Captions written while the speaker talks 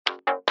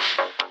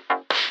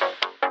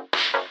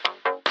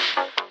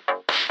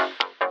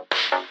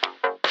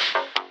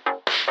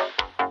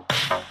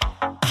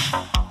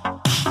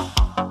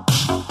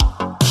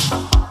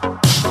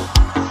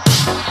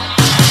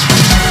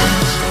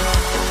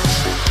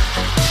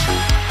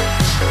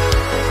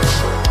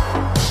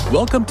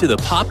Welcome to the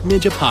Pop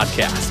Ninja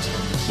Podcast,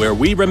 where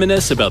we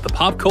reminisce about the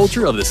pop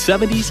culture of the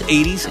 70s,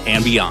 80s,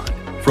 and beyond.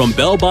 From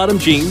bell-bottom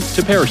jeans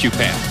to parachute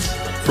pants.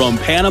 From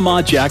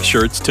Panama Jack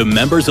shirts to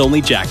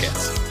members-only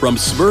jackets. From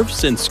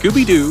Smurfs and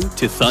Scooby-Doo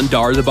to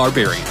Thundar the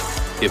Barbarian.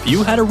 If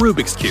you had a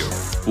Rubik's Cube,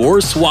 wore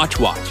a Swatch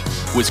watch,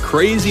 was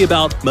crazy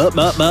about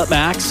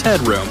Max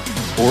Headroom,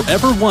 or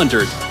ever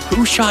wondered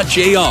who shot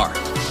JR,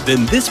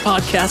 then this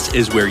podcast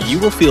is where you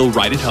will feel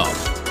right at home.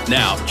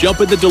 Now,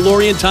 jump in the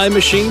DeLorean time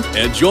machine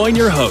and join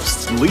your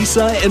hosts,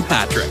 Lisa and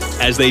Patrick,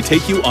 as they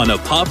take you on a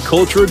pop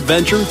culture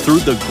adventure through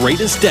the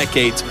greatest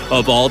decades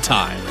of all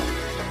time.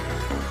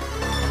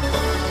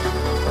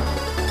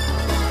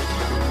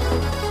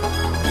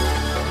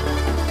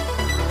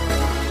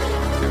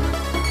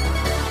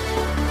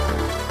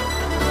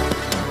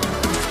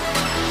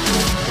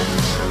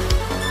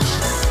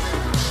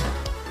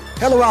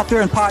 Hello out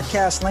there in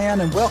podcast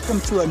land, and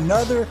welcome to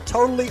another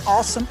totally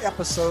awesome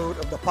episode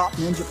of the Pop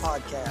Ninja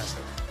Podcast.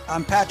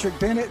 I'm Patrick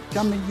Bennett,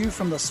 coming to you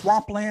from the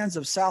swamplands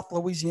of South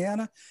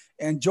Louisiana,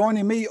 and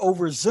joining me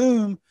over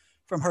Zoom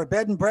from her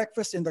bed and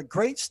breakfast in the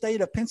great state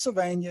of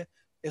Pennsylvania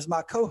is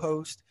my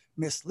co-host,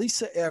 Miss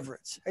Lisa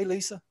Everetts. Hey,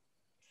 Lisa.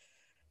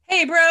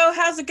 Hey, bro,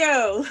 how's it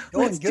go?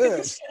 Going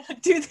good.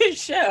 Do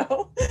this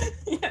show.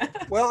 Yeah.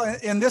 Well,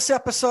 in this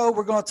episode,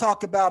 we're going to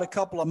talk about a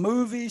couple of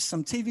movies,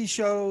 some TV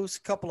shows,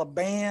 a couple of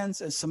bands,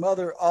 and some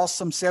other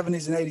awesome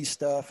 70s and 80s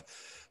stuff.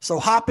 So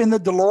hop in the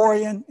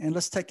DeLorean and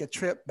let's take a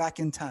trip back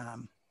in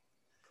time.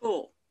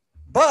 Cool.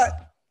 But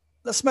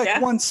let's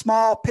make one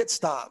small pit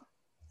stop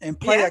and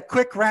play a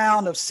quick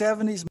round of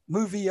 70s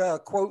movie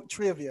quote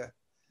trivia.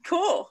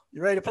 Cool.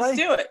 You ready to play? Let's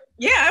do it.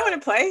 Yeah, I want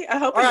to play. I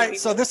hope. All right,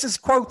 so this is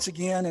quotes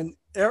again, and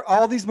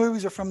all these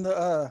movies are from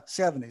the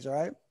 70s, all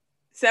right?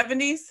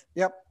 70s?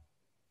 Yep.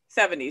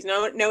 70s,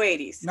 no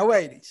 80s. No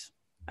 80s.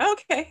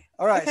 Okay.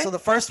 All right, okay. So the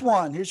first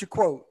one, here's your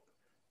quote.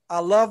 I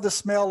love the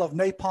smell of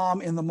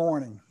napalm in the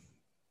morning.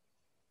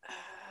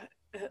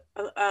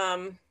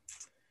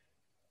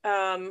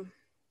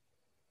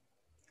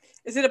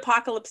 Is it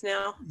Apocalypse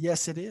Now?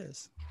 Yes, it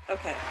is.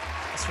 Okay.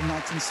 It's from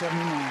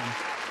 1979.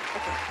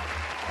 Okay.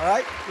 All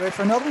right, ready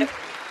for another one?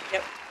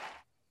 Yep.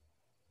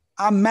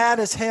 I'm mad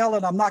as hell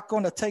and I'm not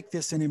going to take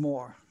this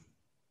anymore.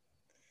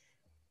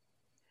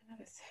 Mad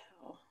as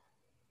hell.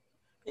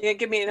 You gonna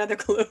give me another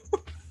clue?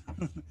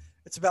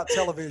 It's about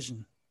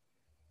television.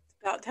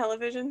 About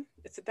television?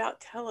 It's about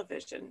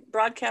television.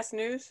 Broadcast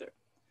news?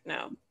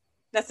 No,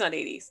 that's not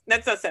 80s.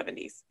 That's not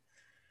 70s.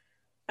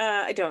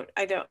 I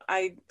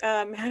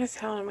mad as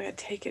hell and I'm going to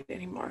take it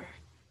anymore.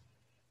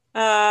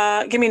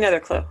 Give me another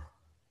clue.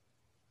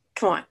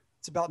 Come on.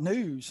 It's about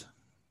news.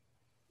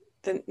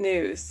 The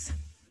news.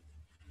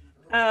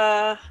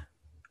 And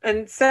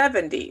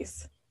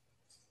 70s.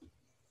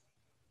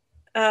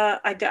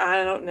 I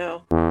don't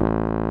know.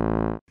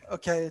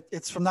 Okay,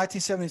 it's from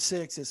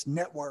 1976. It's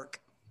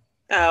Network.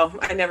 Oh,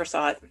 I never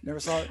saw it. Never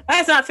saw it?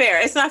 That's not fair.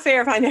 It's not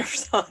fair if I never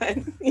saw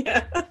it.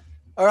 Yeah.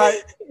 All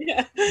right.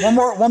 Yeah.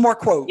 One more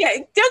quote. Yeah.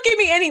 Don't give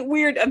me any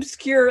weird,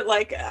 obscure,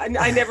 like I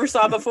never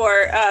saw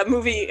before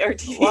movie or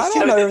TV show. I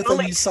don't know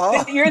everything you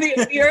saw. You're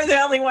the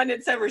only one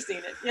that's ever seen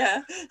it.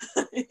 Yeah.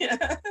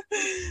 Yeah.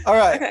 All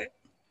right. Okay.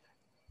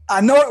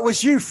 I know it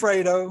was you,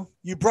 Fredo.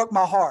 You broke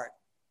my heart.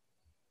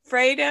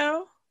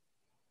 Fredo?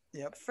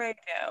 Yep.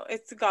 Fredo.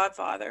 It's The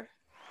Godfather.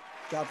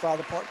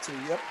 Godfather Part 2.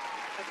 Yep.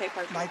 Okay,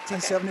 Part 2.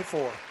 1974.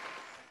 Okay.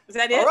 Was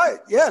that it? All right.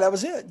 Yeah, that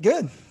was it.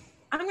 Good.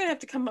 I'm going to have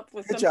to come up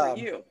with Good some job.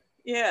 for you.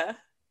 Yeah.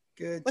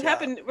 Good What job.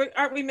 happened?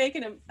 Aren't we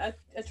making a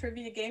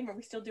trivia game? Are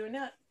we still doing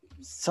that?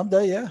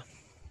 Someday, yeah.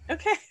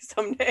 Okay,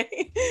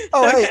 someday.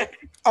 Oh, Okay. hey,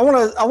 I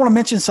want to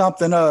mention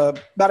something. About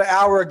an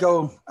hour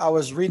ago, I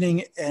was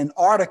reading an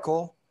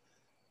article.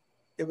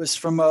 It was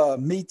from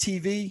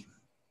MeTV.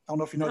 I don't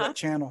know if you know that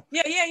channel.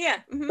 Yeah.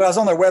 Mm-hmm. But I was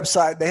on their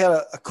website. They had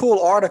a cool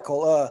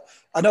article.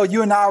 I know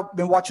you and I have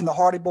been watching the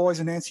Hardy Boys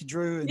and Nancy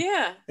Drew. And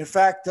Yeah. in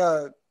fact,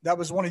 that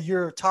was one of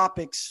your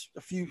topics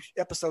a few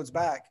episodes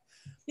back.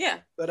 Yeah.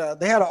 But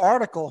they had an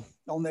article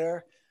on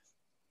there,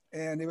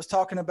 and it was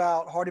talking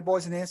about Hardy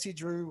Boys and Nancy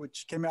Drew,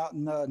 which came out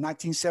in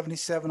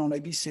 1977 on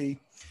ABC.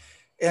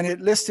 And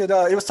it listed,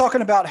 it was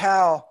talking about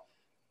how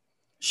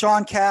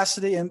Sean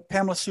Cassidy and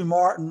Pamela Sue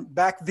Martin,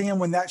 back then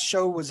when that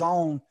show was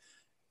on,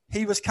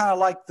 he was kind of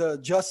like the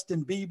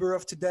Justin Bieber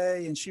of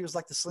today, and she was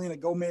like the Selena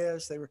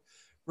Gomez. They were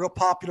real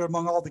popular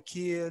among all the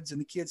kids, and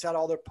the kids had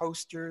all their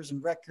posters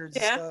and records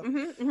and stuff.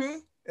 Mm-hmm, mm-hmm.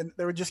 And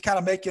they were just kind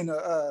of making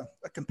a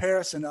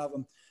comparison of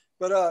them.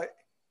 But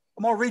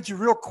I'm going to read you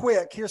real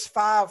quick. Here's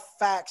 5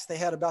 facts they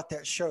had about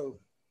that show.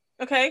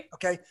 Okay.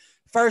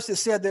 First, it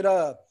said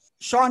that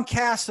Sean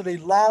Cassidy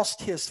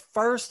lost his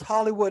first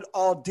Hollywood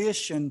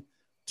audition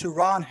to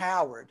Ron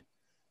Howard.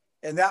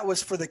 And that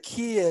was for the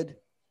kid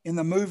in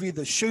the movie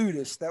The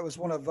Shootist. That was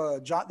one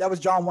of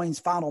John Wayne's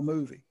final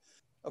movie.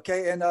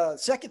 Okay. And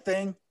second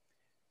thing,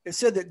 it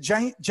said that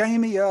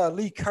Jamie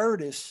Lee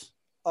Curtis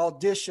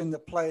auditioned to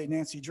play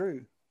Nancy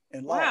Drew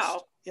and lost.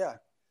 Wow. Yeah.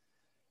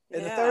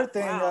 And the third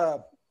thing,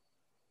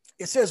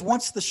 it says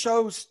once the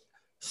shows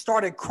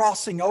started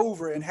crossing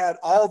over and had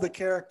all the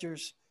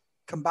characters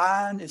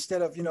combined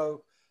instead of,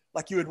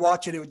 like you would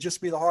watch it, it would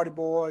just be the Hardy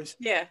Boys.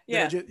 Yeah.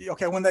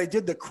 Okay, when they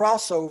did the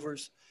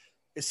crossovers,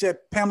 it said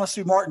Pamela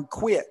Sue Martin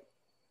quit.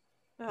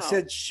 Oh. It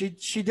said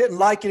she didn't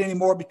like it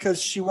anymore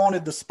because she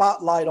wanted the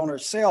spotlight on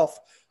herself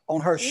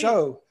on her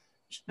show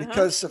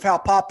because of how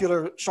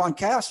popular Sean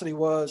Cassidy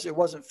was. It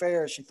wasn't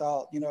fair, she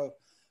thought,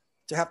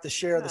 to have to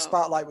share the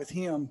spotlight with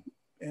him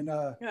and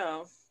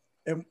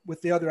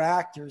with the other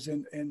actors.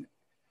 And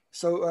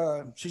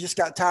so she just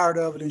got tired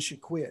of it and she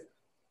quit.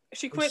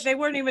 She quit. They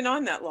weren't even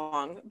on that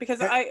long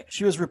because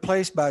she was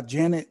replaced by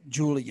Janet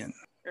Julian.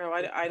 Oh,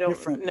 I don't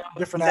know.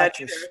 Different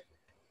actress.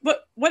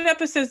 What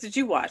episodes did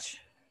you watch?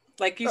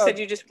 Like you said,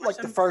 you just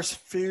watched the first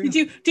few.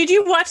 Did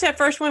you watch that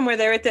first one where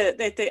they're at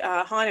the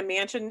haunted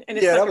mansion and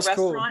it's like that a was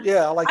restaurant? Cool.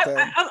 Yeah, I like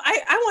that.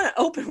 I want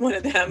to open one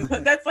of them.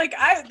 That's like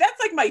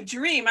my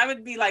dream. I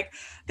would be like,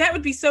 that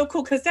would be so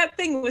cool because that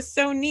thing was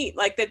so neat.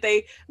 Like that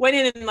they went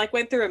in and like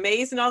went through a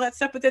maze and all that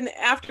stuff. But then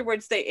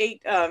afterwards they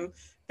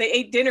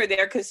ate dinner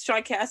there because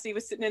Sean Cassidy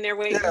was sitting in there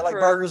waiting for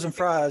burgers and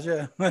fries.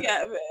 Yeah.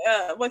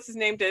 What's his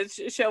name to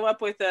show up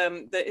with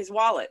his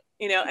wallet,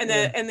 and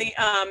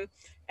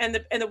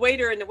the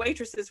waiter and the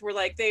waitresses were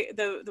like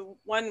the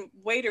one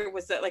waiter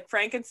was like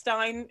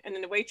Frankenstein, and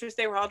then the waitress,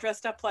 they were all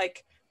dressed up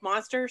like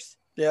monsters.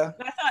 Yeah.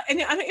 And I thought, and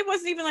it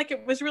wasn't even like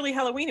it was really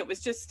Halloween. It was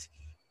just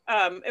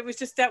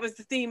that was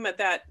the theme of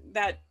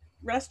that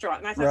restaurant.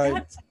 And I thought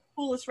that's the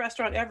coolest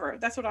restaurant ever.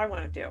 That's what I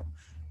want to do.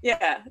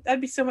 Yeah, that'd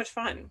be so much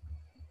fun.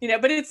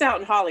 But it's out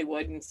in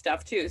Hollywood and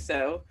stuff too.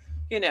 So,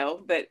 but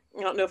I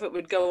don't know if it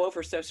would go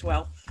over so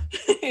swell,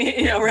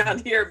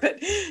 around here. But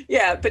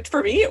yeah, but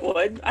for me, it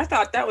would. I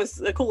thought that was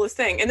the coolest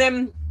thing. And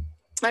then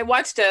I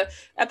watched a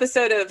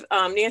episode of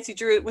Nancy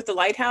Drew with the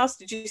Lighthouse.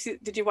 Did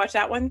you watch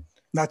that one?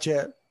 Not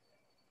yet.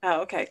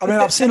 Oh, okay. I mean,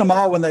 I've seen them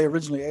all when they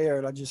originally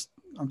aired. I'm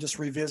just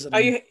revisiting.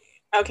 Are you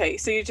okay?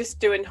 So you're just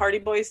doing Hardy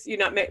Boys? You're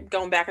not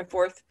going back and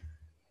forth?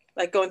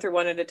 Like going through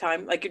one at a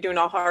time, like you're doing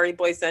all Hardy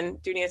Boys, then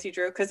do Nancy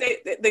Drew, because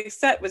the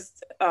set was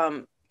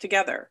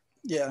together.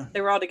 Yeah, they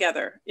were all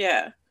together.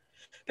 Yeah,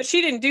 but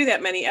she didn't do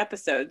that many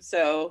episodes,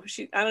 so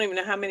I don't even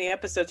know how many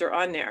episodes are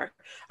on there.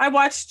 I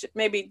watched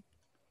maybe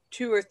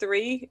 2 or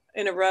 3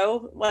 in a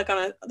row.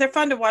 They're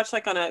fun to watch,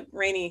 like on a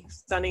rainy,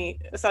 sunny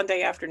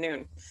Sunday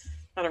afternoon.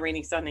 Not a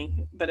rainy,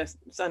 sunny, but a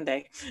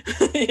Sunday.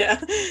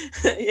 yeah.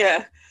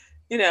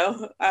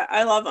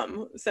 I love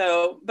them.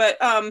 So, but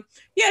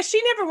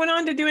she never went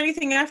on to do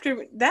anything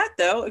after that,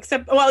 though,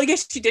 except, well, I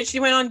guess she did. She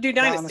went on to do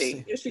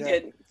Dynasty. Yes, she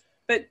did.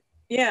 But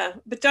I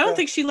don't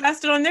think she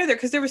lasted on there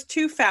because there was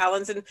 2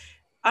 Fallons, and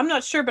I'm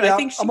not sure, but I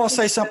think I'm going to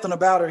say something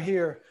about her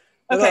here.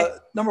 Okay.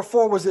 Number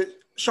 4 was that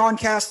Sean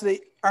Cassidy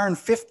earned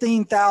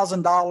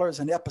 $15,000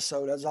 an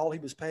episode. That's all he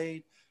was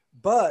paid.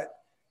 But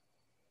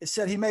it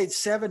said he made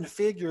 7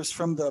 figures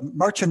from the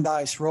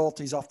merchandise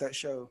royalties off that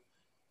show.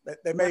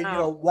 They made,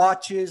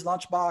 watches,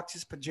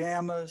 lunchboxes,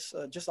 pajamas,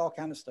 just all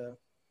kind of stuff.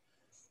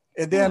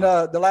 And then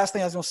the last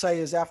thing I was going to say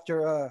is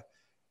after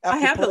I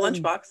have the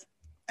lunchbox.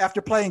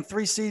 After playing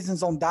 3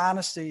 seasons on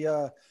Dynasty,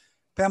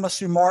 Pamela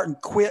Sue Martin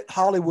quit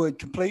Hollywood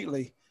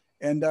completely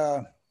and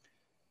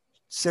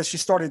says she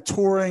started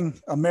touring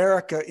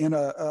America in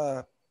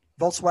a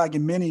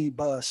Volkswagen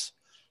minibus.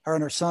 Her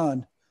and her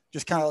son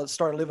just kind of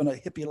started living a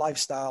hippie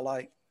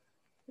lifestyle.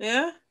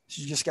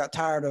 She just got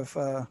tired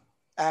of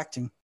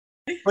acting.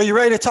 Are you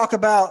ready to talk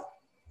about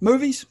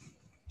movies?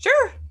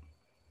 Sure.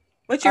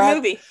 What's your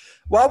movie?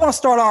 Well, I want to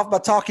start off by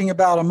talking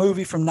about a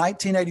movie from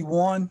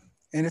 1981,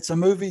 and it's a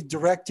movie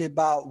directed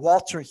by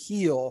Walter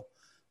Hill,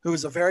 who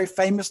is a very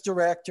famous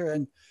director,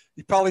 and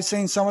you've probably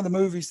seen some of the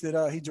movies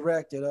that he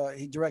directed.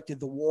 He directed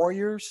The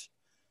Warriors,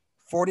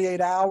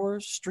 48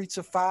 Hours, Streets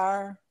of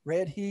Fire,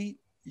 Red Heat.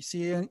 You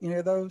see any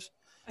of those?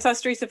 I saw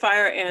Streets of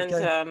Fire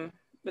and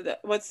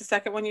what's the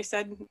second one you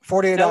said?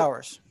 48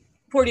 Hours.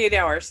 48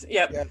 Hours,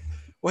 yep. Yeah.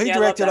 Well, he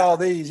directed all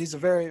these. He's a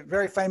very,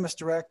 very famous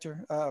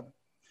director.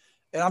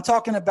 And I'm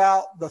talking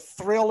about the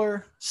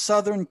thriller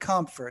Southern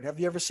Comfort. Have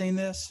you ever seen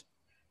this?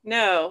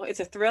 No, it's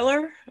a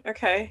thriller?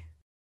 Okay.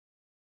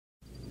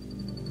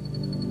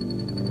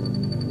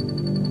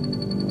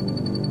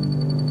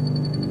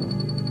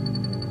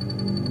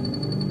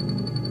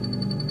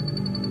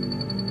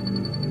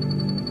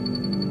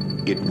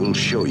 It will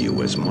show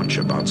you as much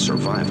about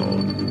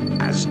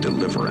survival as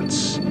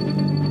deliverance.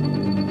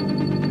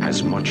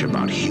 As much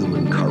about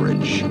human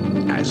courage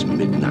as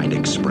Midnight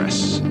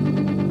Express.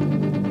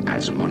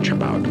 As much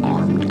about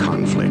armed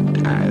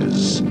conflict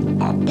as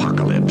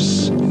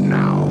Apocalypse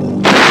Now.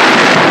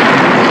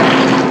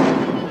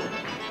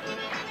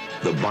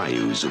 The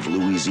bayous of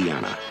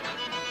Louisiana,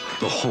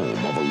 the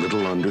home of a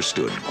little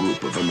understood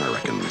group of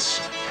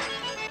Americans.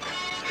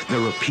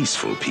 They're a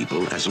peaceful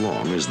people as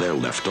long as they're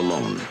left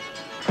alone.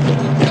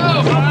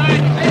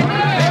 Everybody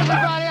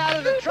out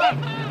of the truck!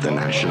 The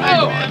National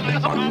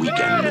Guard on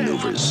weekend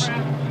maneuvers.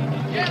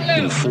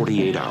 In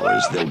 48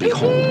 hours, they'll be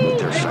home with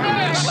their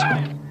families.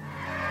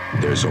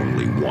 There's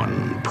only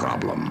one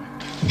problem.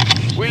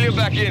 Wheel you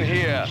back in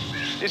here.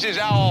 This is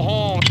our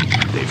home.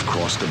 They've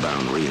crossed the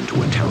boundary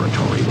into a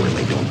territory where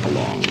they don't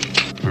belong.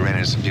 We ran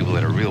into some people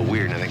that are real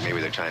weird, and I think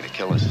maybe they're trying to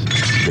kill us.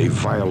 They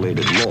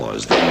violated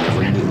laws they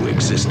never knew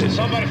existed.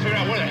 Somebody figure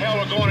out where the hell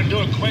we're going and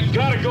do it quick.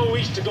 Gotta go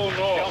east to go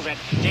north. Tell that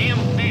damn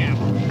man.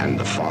 And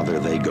the farther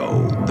they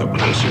go, the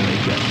closer they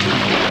get to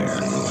nowhere. I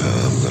don't know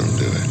how I'm gonna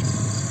do it,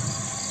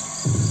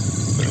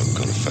 but I'm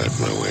gonna fight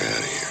my way out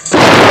of here.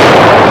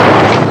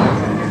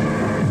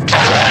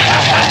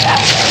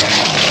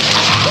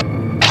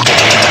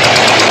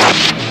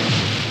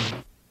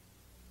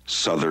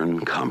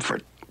 Southern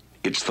Comfort.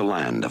 It's the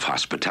land of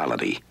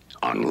hospitality,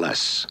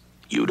 unless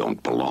you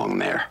don't belong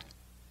there.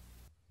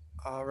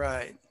 All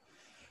right.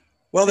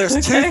 Well,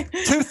 there's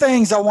two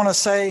things I want to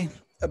say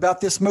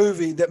about this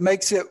movie that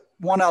makes it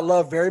one I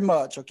love very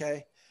much,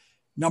 okay?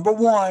 Number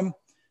one,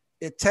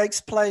 it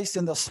takes place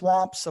in the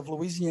swamps of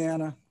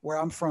Louisiana, where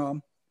I'm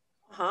from.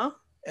 Uh-huh.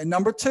 And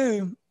number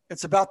two,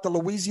 it's about the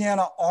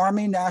Louisiana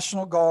Army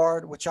National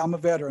Guard, which I'm a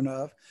veteran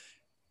of.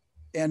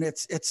 And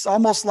it's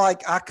almost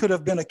like I could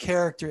have been a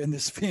character in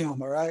this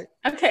film, all right?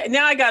 Okay,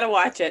 now I got to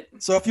watch it.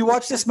 So if you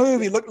watch this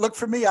movie, look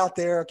for me out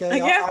there, okay?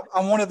 Yeah.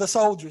 I'm one of the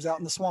soldiers out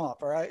in the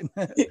swamp, all right?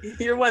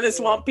 You're one of the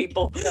swamp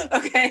people.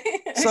 Okay.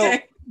 So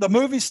the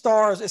movie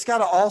stars, it's got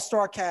an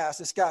all-star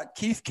cast. It's got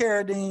Keith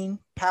Carradine,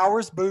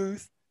 Powers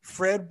Booth,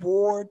 Fred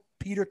Ward,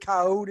 Peter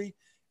Coyote,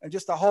 and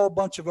just a whole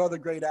bunch of other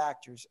great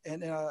actors.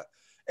 And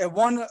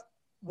one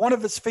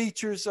of its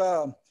features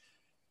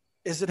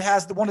is it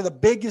has one of the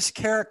biggest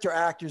character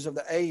actors of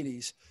the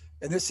 80s.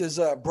 And this is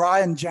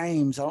Brian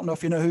James. I don't know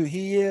if you know who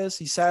he is.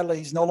 He's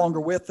no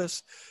longer with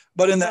us.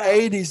 But in the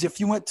 80s,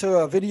 if you went to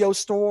a video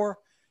store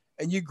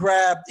and you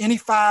grabbed any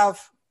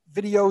 5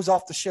 videos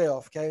off the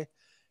shelf, okay,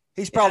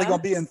 he's probably going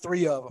to be in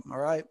 3 of them, all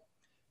right?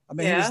 I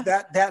mean, he was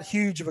that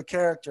huge of a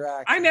character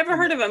actor. I never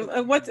heard of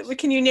him.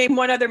 Can you name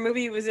one other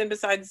movie he was in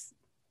besides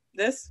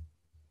this?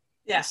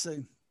 Yeah. Let's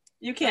see.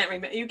 You can't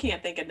remember. You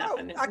can't think of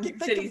nothing. I can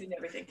think Cities of, and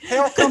everything.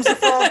 Hell Comes to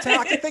Frogtown.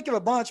 I can think of a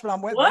bunch, but I'm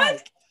wet.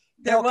 What?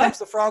 Hell Comes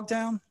to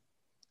Frogtown.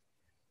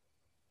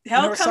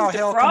 Hell Comes to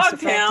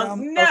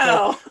Frogtown?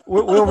 No. Okay.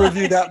 We'll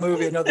review that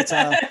movie another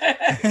time.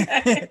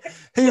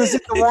 He was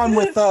in the one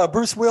with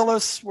Bruce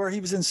Willis where he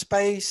was in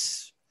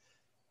space.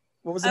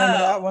 What was the name of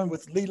that one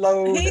with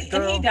Lilo? And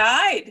he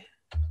died.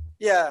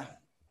 Yeah.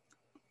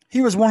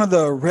 He was one of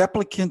the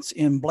replicants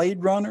in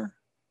Blade Runner.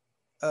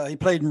 He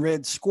played in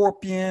Red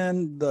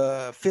Scorpion,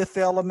 The Fifth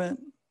Element.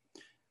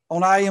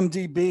 On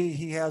IMDb,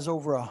 he has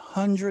over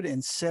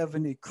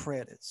 170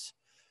 credits.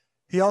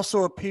 He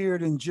also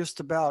appeared in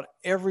just about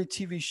every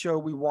TV show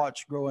we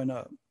watched growing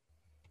up.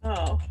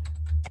 Oh,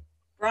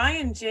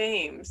 Brian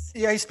James.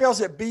 Yeah, he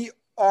spells it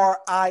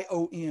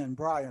B-R-I-O-N,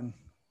 Brian.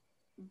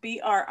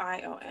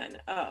 B-R-I-O-N.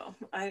 Oh,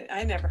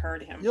 I never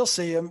heard of him. You'll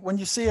see him. When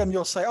you see him,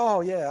 you'll say,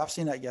 oh, yeah, I've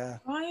seen that guy.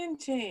 Brian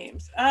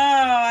James. Oh,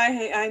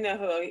 I know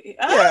who.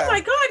 Yeah. My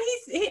God,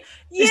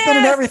 he's been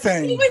in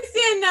everything. He was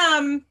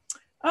in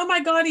oh my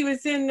God, he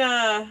was in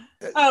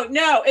oh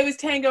no, it was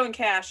Tango and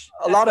Cash.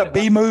 A lot of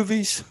B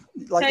movies.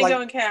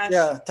 Tango and Cash.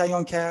 Yeah, Tango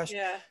and Cash.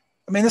 Yeah.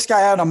 I mean, this guy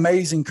had an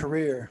amazing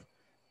career.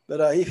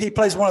 But he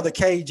plays one of the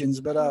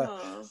Cajuns. But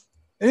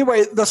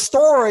anyway, the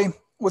story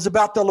was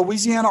about the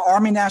Louisiana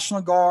Army National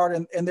Guard,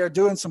 and they're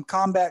doing some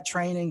combat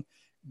training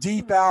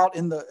deep out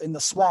in the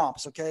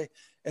swamps, okay?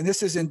 And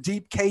this is in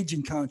deep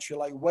Cajun country,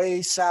 like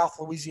way south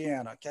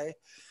Louisiana, okay?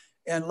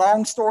 And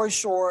long story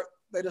short,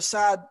 they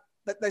decide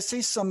that they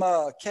see some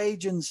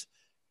Cajuns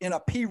in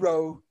a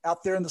pirogue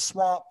out there in the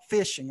swamp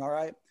fishing, all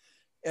right?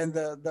 And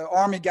the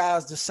Army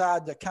guys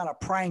decide to kind of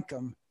prank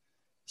them.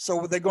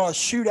 So they're going to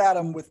shoot at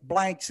them with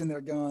blanks in their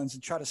guns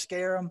and try to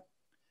scare them,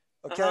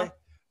 okay? Uh-huh.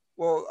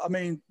 Well, I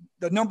mean,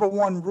 the number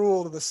one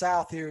rule of the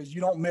South here is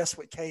you don't mess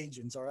with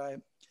Cajuns, all right?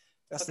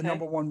 That's the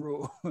number one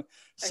rule.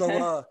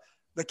 So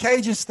the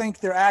Cajuns think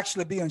they're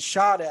actually being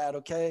shot at,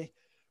 okay?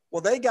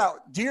 Well, they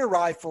got deer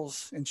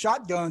rifles and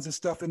shotguns and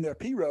stuff in their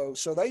pirogues,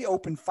 so they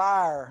open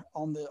fire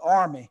on the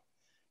Army,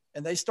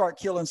 and they start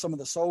killing some of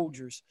the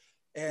soldiers.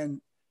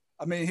 And,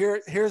 I mean,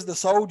 here's the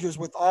soldiers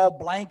with all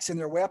blanks in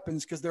their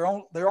weapons because they're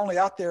only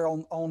out there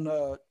on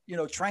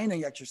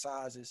training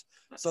exercises.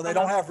 So they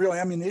don't have real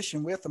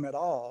ammunition with them at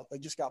all. They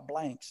just got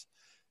blanks.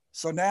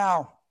 So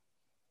now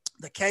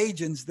the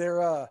Cajuns,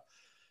 they're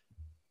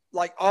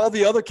like all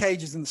the other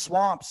Cajuns in the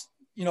swamps,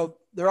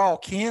 they're all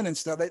kin and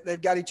stuff. They've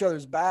got each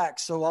other's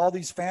backs. So all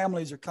these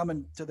families are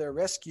coming to their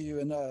rescue,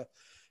 and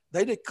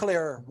they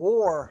declare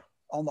war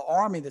on the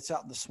Army that's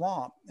out in the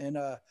swamp.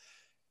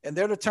 And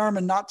they're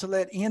determined not to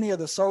let any of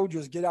the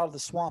soldiers get out of the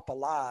swamp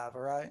alive.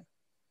 All right.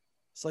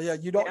 So yeah,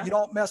 you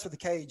don't mess with the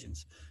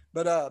Cajuns,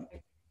 but,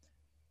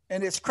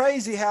 and it's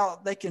crazy how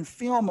they can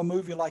film a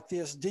movie like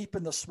this deep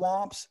in the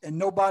swamps and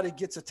nobody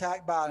gets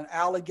attacked by an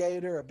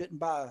alligator or bitten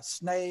by a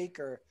snake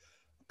or a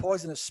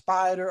poisonous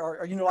spider,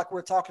 or like we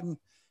were talking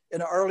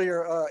in an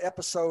earlier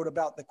episode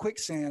about the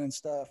quicksand and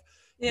stuff.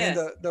 Yeah.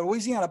 And the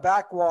Louisiana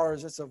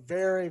backwaters, it's a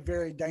very,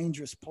 very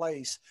dangerous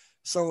place.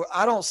 So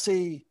I don't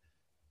see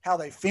how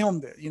they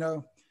filmed it,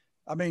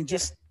 I mean,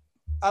 just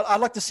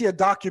I'd like to see a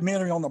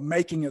documentary on the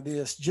making of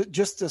this,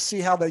 just to see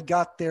how they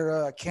got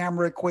their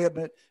camera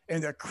equipment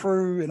and their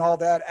crew and all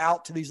that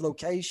out to these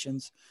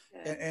locations,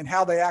 and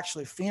how they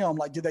actually film.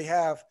 Like, did they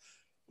have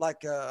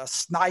like a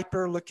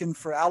sniper looking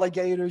for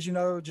alligators?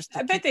 I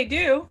bet they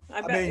do.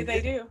 I bet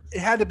they do. It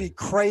had to be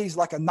crazy,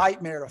 like a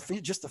nightmare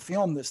just to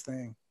film this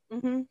thing.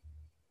 Mm-hmm.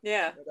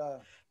 Yeah.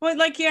 But, well,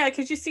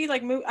 because you see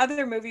like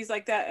other movies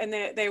like that, and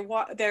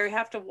they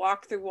have to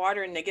walk through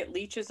water, and they get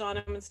leeches on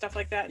them and stuff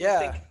like that.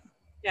 Yeah.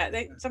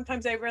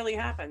 Sometimes they really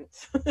happen.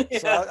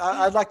 So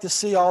I'd like to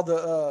see all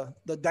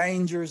the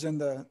dangers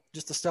and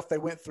just the stuff they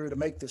went through to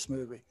make this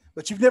movie.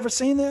 But you've never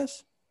seen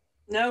this?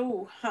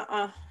 No.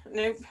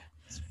 Nope.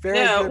 It's very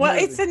good movie.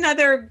 It's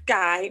another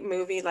guy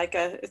movie,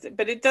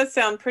 but it does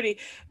sound pretty,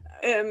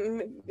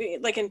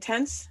 like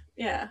intense.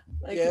 Yeah.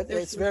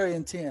 It's very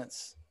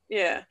intense.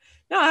 Yeah.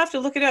 No, I'll have to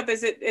look it up.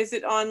 Is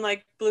it on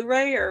like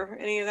Blu-ray or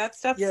any of that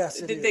stuff?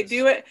 Yes. Did they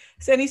do it?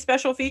 Is any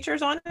special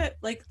features on it?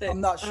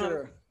 I'm not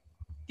sure.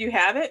 Do you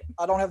have it?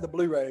 I don't have the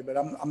Blu-ray, but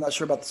I'm not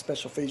sure about the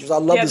special features.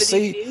 I'd love to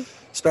see DVD?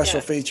 Special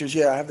features.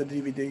 Yeah, I have the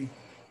DVD.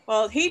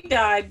 Well, he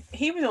died.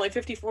 He was only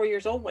 54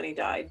 years old when he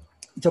died.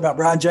 You talking about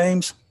Brian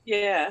James?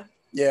 Yeah.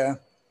 Yeah.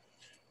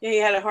 Yeah, he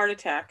had a heart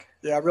attack.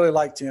 Yeah, I really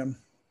liked him.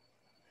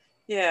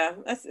 Yeah,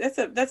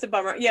 that's a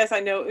bummer. Yes,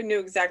 I knew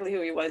exactly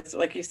who he was,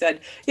 like you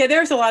said. Yeah,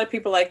 there's a lot of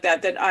people like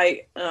that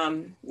I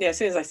as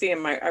soon as I see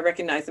him, I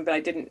recognize him, but I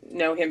didn't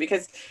know him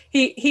because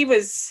he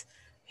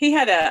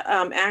had a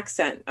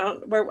accent. I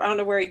don't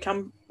know where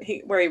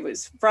he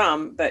was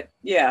from, but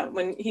yeah,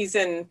 when he's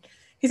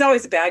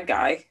always a bad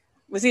guy.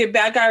 Was he a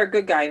bad guy or a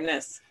good guy in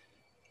this?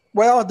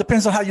 Well, it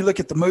depends on how you look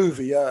at the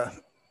movie.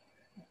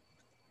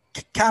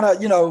 Kind of,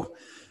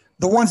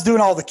 the ones doing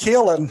all the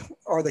killing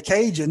are the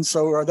Cajuns.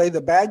 So are they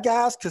the bad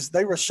guys? Because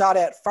they were shot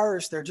at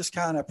first. They're just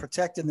kind of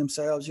protecting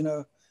themselves,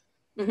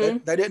 Mm-hmm.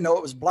 They didn't know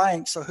it was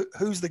blank. So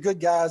who's the good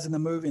guys in the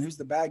movie and who's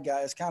the bad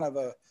guy? It's kind of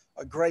a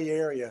gray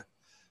area.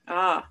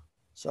 Ah.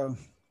 So,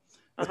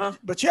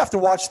 but you have to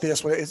watch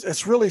this.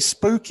 It's really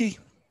spooky.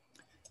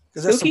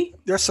 Spooky?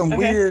 There's some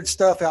weird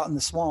stuff out in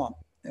the swamp.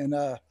 And,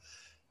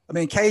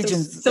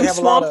 Cajuns, they have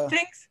a lot of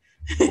things.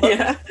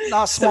 Yeah.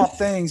 Not swamp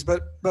things,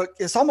 but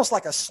it's almost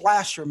like a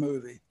slasher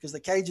movie because the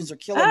Cajuns are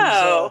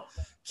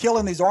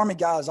killing these army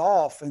guys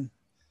off. And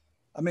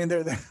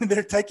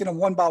they're taking them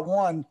one by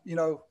one,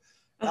 out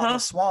in the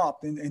swamp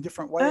in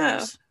different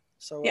ways.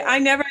 So I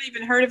never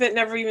even heard of it,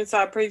 never even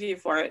saw a preview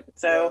for it.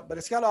 So but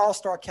it's got an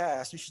all-star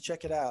cast. You should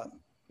check it out.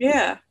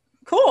 Yeah.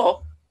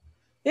 Cool.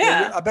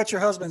 Yeah. I bet your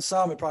husband and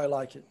son would probably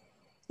like it.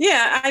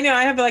 Yeah, I know.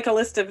 I have like a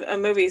list of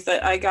movies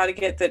that I got to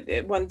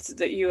get ones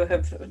that you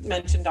have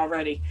mentioned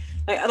already.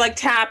 Like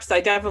Taps,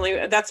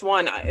 that's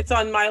one. It's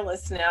on my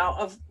list now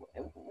of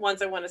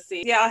ones I want to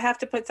see. Yeah, I'll have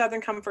to put Southern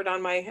Comfort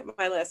on my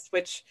list,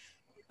 which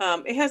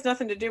it has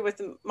nothing to do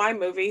with my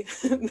movie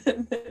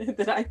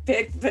that I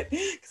picked, but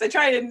because I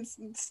try to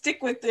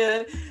stick with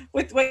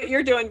what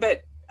you're doing.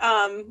 But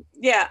I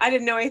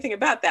didn't know anything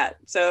about that.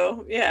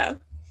 So yeah.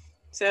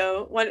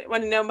 So want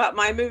to know about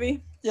my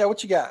movie? Yeah,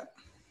 what you got?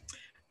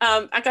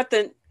 I got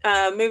the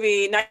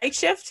movie Night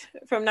Shift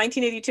from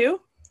 1982,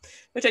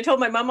 which I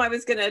told my mom I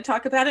was going to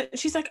talk about it. And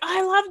she's like,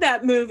 I love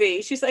that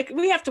movie. She's like,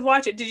 we have to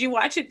watch it. Did you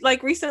watch it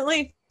like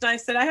recently? And I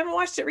said, I haven't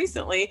watched it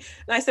recently.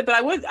 And I said, but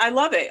I would. I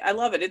love it. I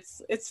love it.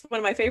 It's one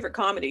of my favorite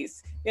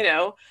comedies, And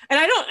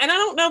I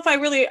don't know if I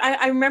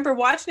remember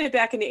watching it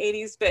back in the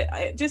 80s, but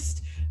I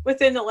just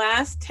within the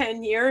last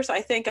 10 years,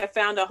 I think I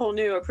found a whole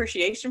new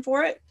appreciation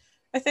for it.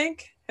 I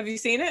think. Have you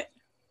seen it?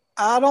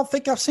 I don't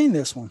think I've seen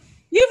this one.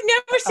 You've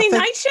never seen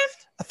Night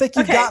Shift? I think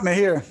you got me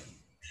here.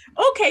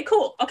 Okay,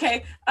 cool.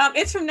 Okay.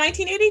 It's from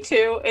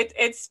 1982.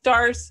 It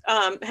stars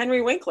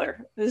Henry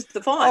Winkler, who's the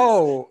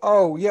Fonz.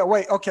 Oh, yeah.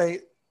 Wait, okay.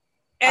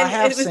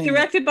 And it was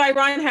directed by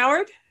Ron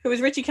Howard, who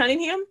was Richie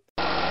Cunningham.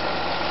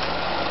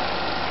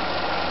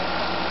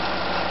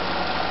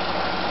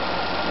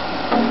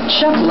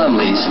 Chuck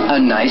Lumley's a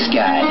nice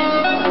guy.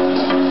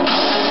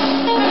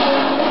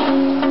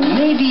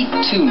 Maybe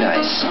too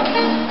nice.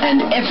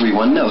 And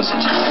everyone knows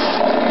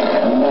it.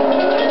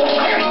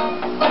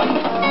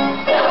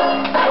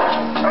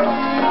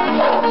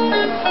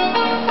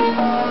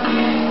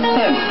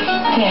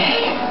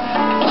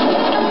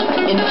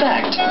 In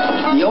fact,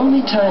 the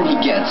only time he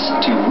gets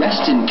to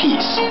rest in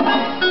peace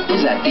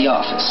is at the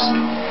office.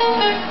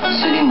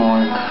 City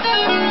morgue.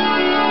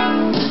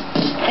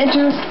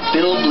 Enter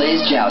Bill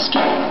Blazejowski.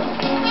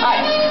 Hi,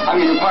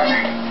 I'm your new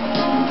partner.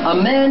 A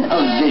man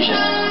of vision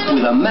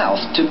with a mouth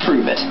to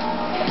prove it.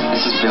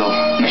 This is Bill.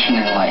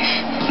 Mission in life.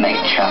 Make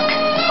Chuck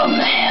a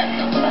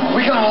man.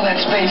 We got all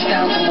that space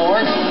down to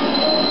morgue.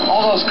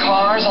 All those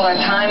cars, all that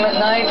time at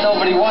night,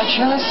 nobody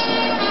watching us.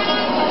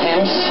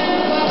 Pimps?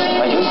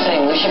 Are you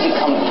saying we should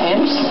become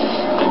pimps?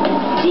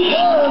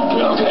 Yeah,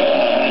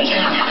 brokers!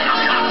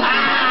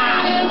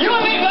 You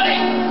and me, buddy!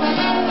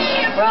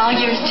 We're all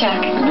yours, Chuck.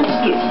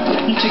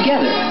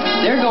 Together,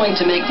 they're going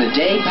to make the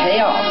day pay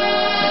off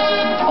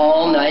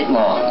all night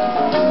long.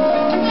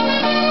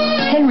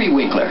 Henry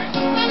Winkler,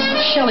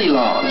 Shelley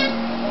Long,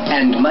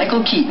 and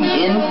Michael Keaton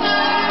in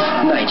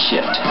Night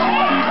Shift.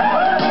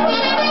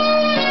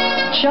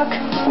 Chuck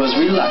was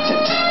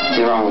reluctant.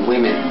 There are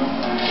women,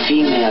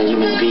 female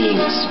human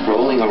beings,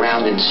 rolling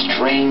around in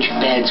strange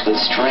beds with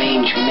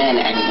strange men,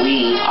 and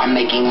we are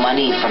making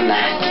money from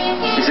that.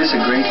 Is this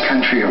a great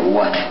country or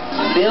what?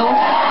 Bill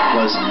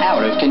was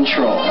out of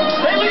control.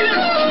 Hey, look at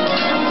this!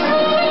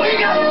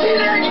 We got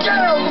teenage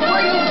girls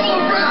playing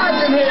full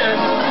brides in here!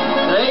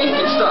 Today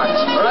it starts,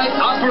 all right?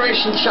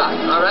 Operation Chuck,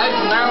 all right?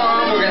 From now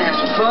on, we're going to have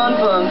some fun.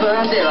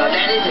 Say our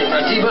daddy, take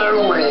our T-bird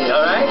away,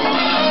 all right?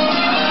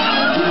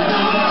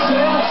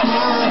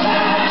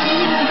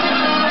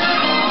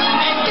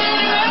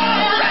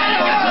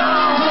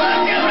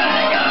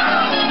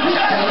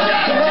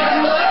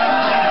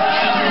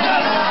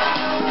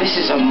 This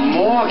is a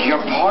morgue. You're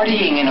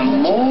partying in a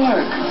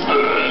morgue.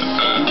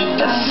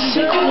 A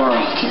sick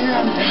world.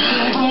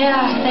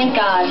 Yeah, thank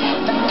God.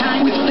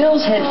 With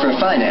Bill's head for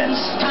finance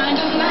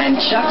and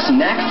Chuck's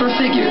knack for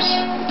figures,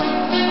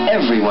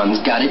 everyone's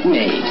got it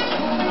made.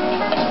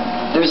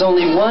 There's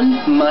only one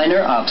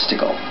minor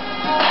obstacle,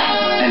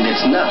 and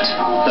it's not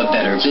the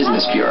Better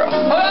Business Bureau.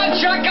 Hold on,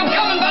 Chuck, I'm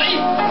coming, buddy!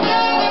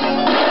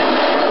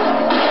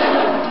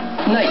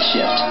 Night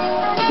Shift.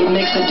 It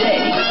makes the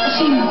day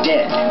seem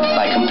dead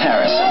by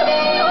comparison.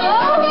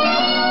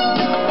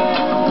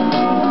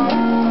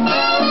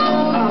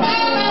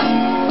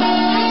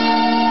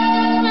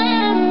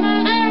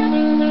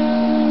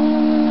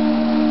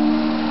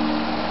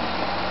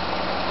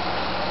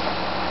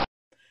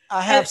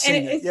 I have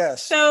seen it.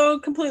 Yes. So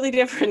completely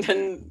different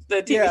than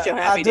the TV show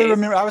Happy Days. I do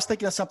remember. I was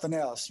thinking of something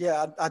else.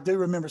 Yeah, I do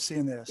remember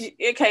seeing this.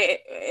 Okay,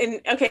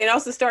 it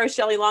also stars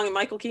Shelley Long and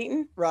Michael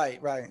Keaton. Right.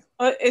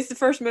 It's the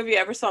first movie I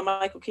ever saw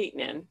Michael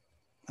Keaton in.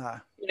 I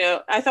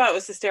thought it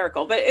was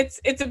hysterical, but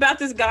it's about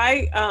this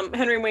guy,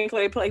 Henry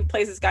Winkler,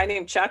 plays this guy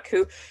named Chuck,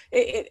 who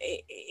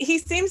he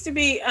seems to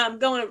be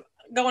going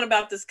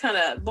about this kind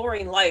of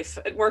boring life,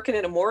 working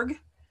in a morgue.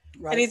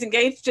 Right. And he's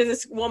engaged to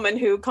this woman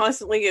who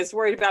constantly is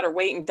worried about her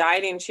weight and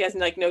dieting. And she has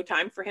no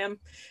time for him.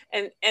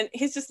 And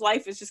his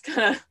life is just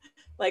kind of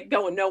like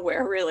going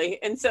nowhere really.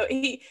 And so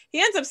he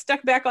ends up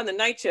stuck back on the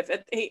night shift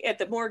at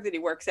the morgue that he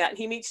works at. And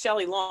he meets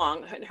Shelley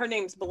Long. Her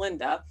name's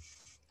Belinda.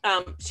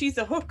 She's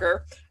a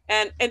hooker.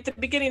 And at the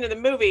beginning of the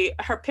movie,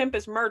 her pimp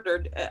is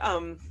murdered.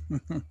 And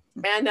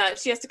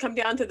she has to come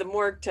down to the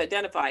morgue to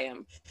identify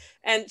him.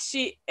 And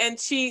she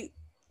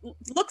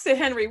looks at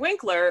Henry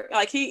Winkler,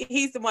 like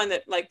he's the one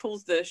that like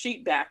pulls the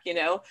sheet back, and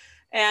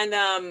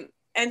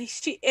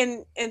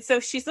so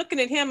she's looking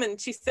at him and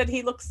she said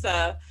he looks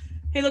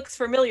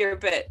familiar,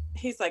 but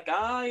he's like,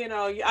 I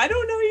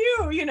don't know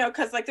you,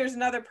 because like there's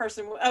another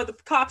person, the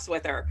cop's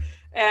with her,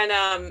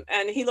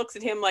 and he looks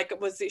at him like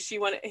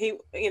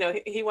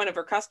he one of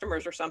her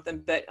customers or something,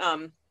 but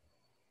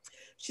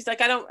she's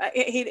like,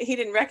 he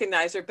didn't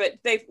recognize her, but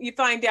you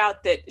find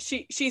out that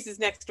she's his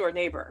next door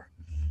neighbor.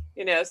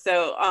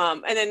 So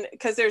and then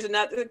because there's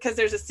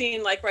a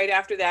scene like right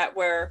after that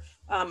where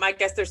I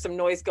guess there's some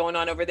noise going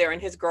on over there,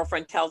 and his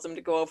girlfriend tells him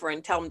to go over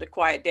and tell him to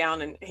quiet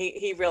down, and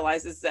he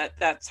realizes that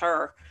that's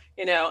her,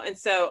 and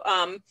so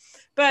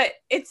but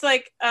it's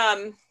like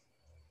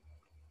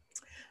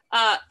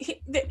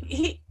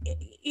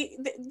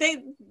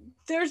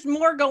there's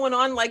more going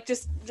on, like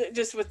just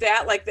with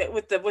that, like that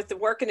with the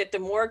working at the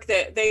morgue,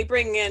 that they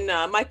bring in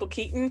Michael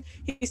Keaton.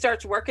 He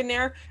starts working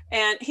there,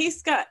 and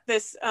he's got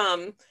this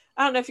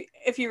I don't know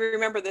if you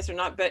remember this or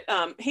not, but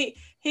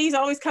he's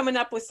always coming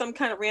up with some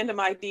kind of random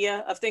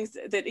idea of things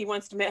that he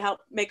wants to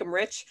help make him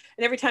rich.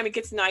 And every time he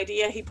gets an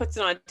idea, he puts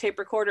it on a tape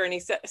recorder and he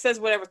says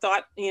whatever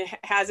thought he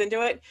has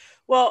into it.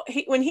 Well,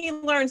 when he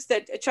learns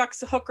that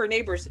Chuck's hooker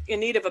neighbor's in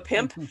need of a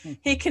pimp,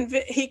 he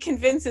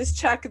convinces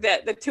Chuck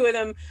that the two of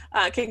them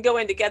can go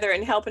in together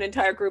and help an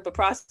entire group of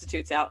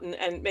prostitutes out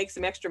and make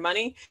some extra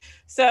money.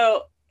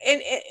 So. And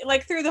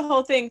like through the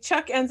whole thing,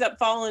 Chuck ends up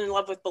falling in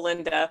love with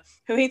Belinda,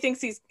 who he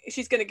thinks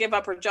she's going to give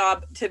up her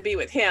job to be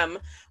with him.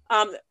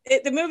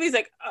 The movie's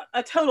like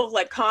a total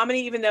like comedy,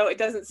 even though it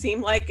doesn't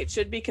seem like it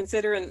should be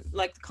considering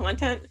like the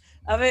content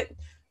of it,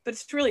 but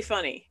it's really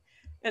funny.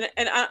 And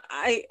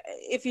I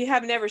if you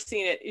have never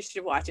seen it, you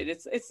should watch it.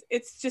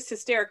 It's just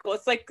hysterical.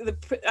 It's like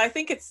I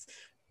think it's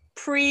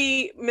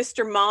pre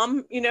Mr.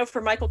 Mom, for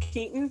Michael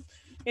Keaton.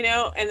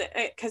 And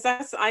because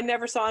I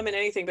never saw him in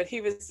anything, but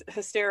he was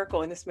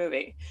hysterical in this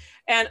movie.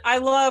 And I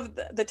love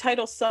the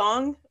title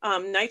song,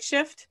 Night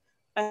Shift.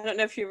 I don't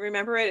know if you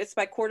remember it. It's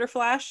by Quarter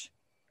Flash.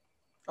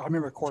 I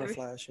remember Quarter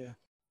Flash, yeah.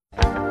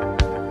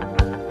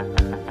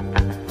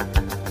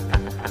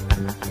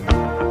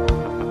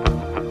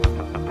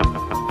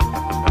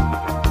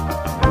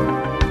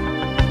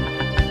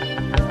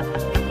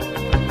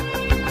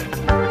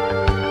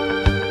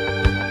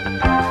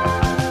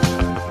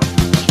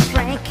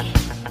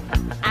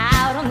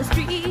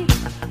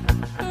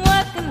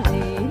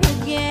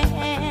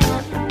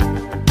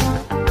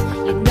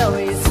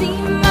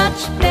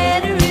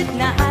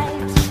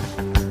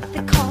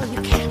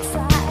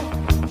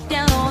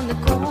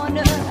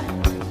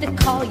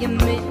 You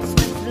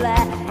Mr.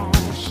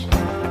 Flash.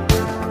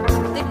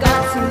 They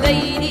got some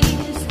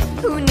ladies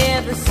who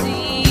never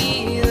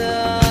see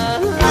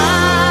the light.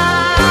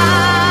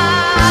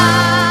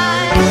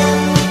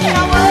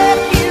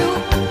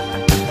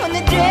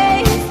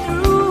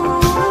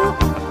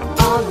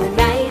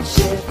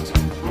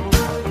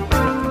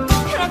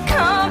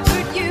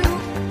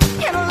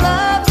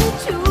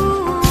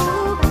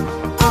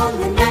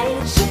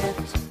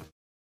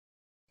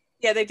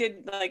 Yeah, they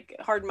did like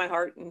Harden My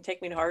Heart and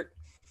Take Me to Heart.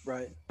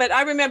 Right. But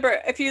I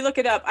remember, if you look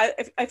it up,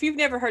 if you've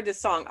never heard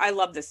this song, I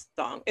love this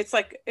song. It's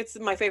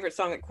my favorite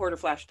song that Quarter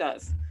Flash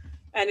does.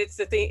 And it's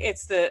the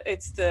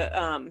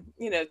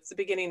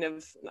beginning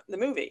of the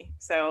movie.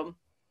 So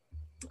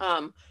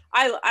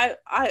I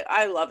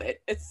love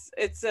it. It's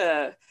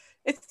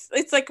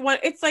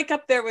like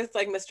up there with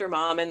like Mr.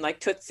 Mom and like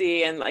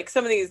Tootsie and like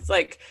some of these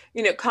like,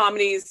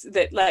 comedies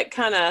that like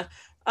kind of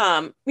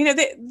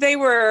they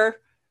were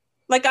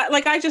like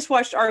I just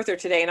watched Arthur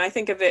today, and I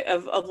think of it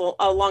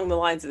along the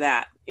lines of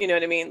that. You know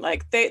what I mean?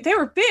 Like they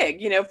were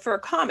big, for a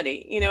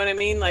comedy. You know what I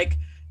mean? Like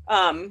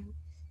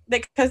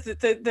because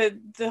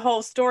the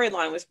whole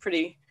storyline was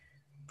pretty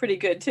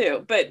good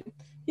too. But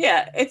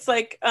yeah, it's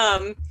like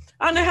I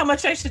don't know how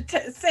much I should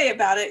say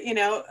about it,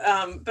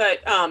 but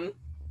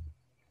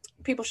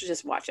people should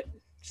just watch it.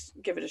 Just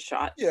give it a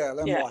shot. Yeah,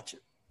 let them watch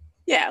it.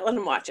 Yeah, let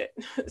them watch it.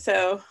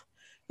 So,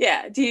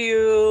 yeah. Do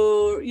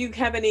you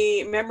have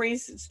any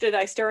memories? Did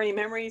I stir any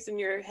memories in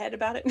your head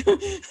about it?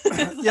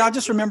 Yeah, I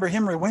just remember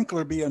Henry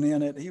Winkler being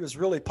in it. He was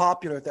really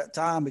popular at that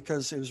time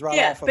because it was right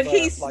off of but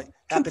he's like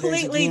Happy Days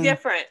completely Again.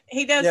 different.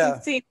 He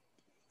doesn't seem.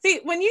 See,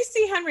 when you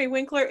see Henry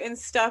Winkler in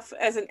stuff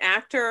as an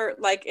actor,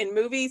 like in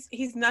movies,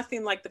 he's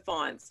nothing like the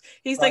Fonz.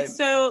 He's like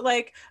so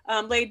like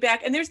laid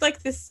back. And there's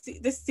like this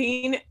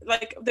scene,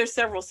 like there's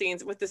several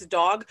scenes with this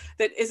dog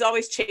that is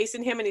always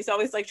chasing him, and he's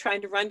always like trying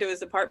to run to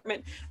his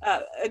apartment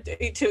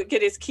to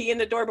get his key in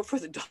the door before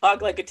the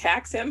dog like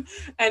attacks him.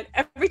 And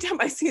every time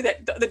I see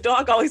that, the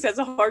dog always has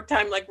a hard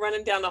time like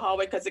running down the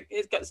hallway because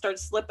it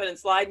starts slipping and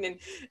sliding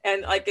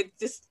and like it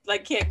just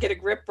like can't get a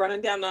grip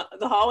running down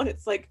the hall, and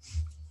it's like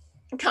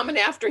coming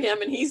after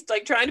him, and he's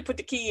like trying to put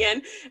the key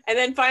in, and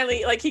then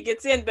finally like he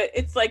gets in, but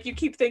it's like you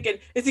keep thinking,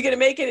 is he gonna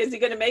make it,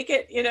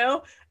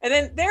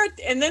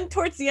 and then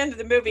towards the end of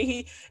the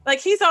movie,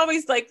 he's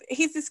always like,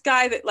 he's this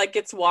guy that like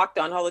gets walked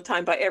on all the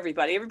time by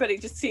everybody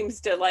just seems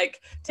to like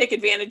take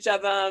advantage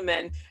of him,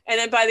 and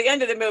then by the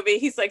end of the movie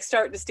he's like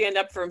starting to stand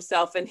up for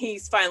himself, and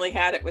he's finally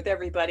had it with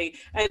everybody,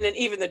 and then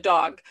even the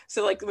dog.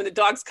 So like when the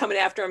dog's coming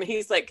after him,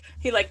 he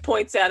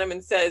points at him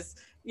and says,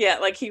 yeah,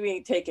 like he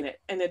ain't taking it,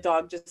 and the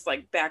dog just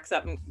like backs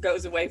up and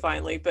goes away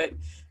finally. But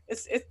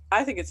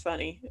I think it's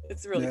funny.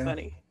 It's really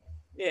funny.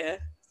 Yeah.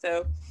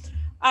 So,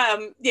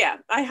 yeah,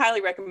 I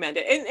highly recommend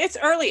it. And it's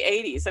early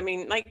 80s. I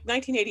mean, like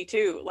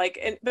 1982.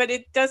 But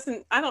it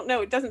doesn't. I don't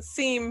know. It doesn't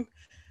seem.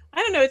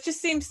 I don't know. It just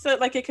seems so,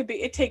 like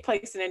it take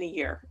place in any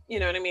year. You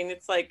know what I mean?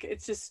 It's like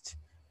it just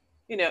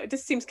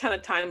seems kind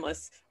of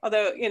timeless.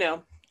 Although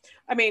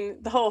I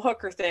mean, the whole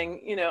hooker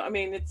thing. I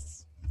mean,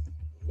 it's.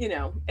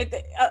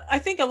 I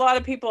think a lot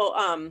of people,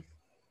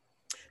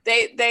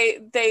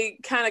 they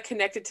kind of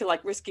connected to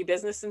like risky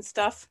business and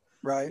stuff,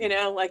 right?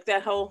 Like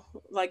that whole,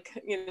 like,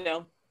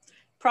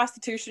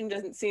 prostitution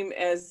doesn't seem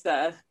as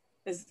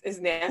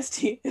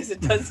nasty as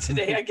it does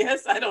today, I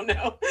guess. I don't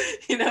know.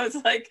 It's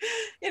like,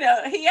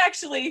 he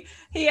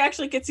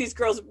actually gets these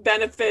girls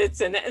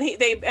benefits, and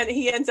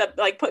he ends up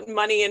like putting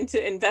money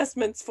into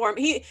investments for him.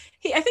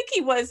 I think he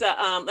was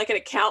like an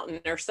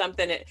accountant or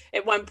something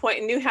at one point,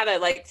 and knew how to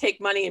like take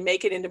money and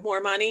make it into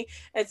more money.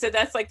 And so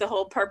that's like the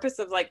whole purpose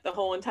of like the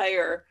whole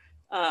entire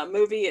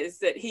movie, is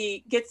that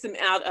he gets them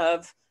out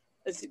of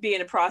being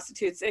a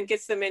prostitutes and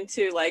gets them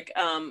into like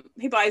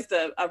he buys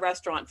a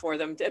restaurant for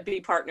them to be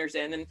partners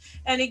in,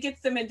 and he gets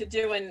them into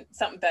doing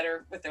something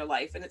better with their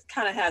life, and it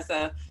kind of has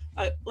a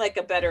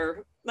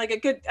better, like a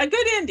good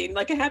ending,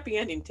 like a happy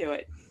ending to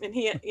it. And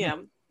he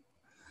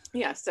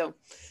yeah. So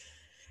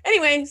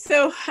anyway,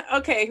 so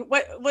okay,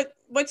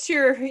 what's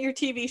your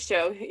TV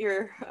show?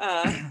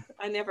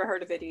 I never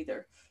heard of it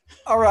either.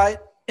 All right,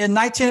 in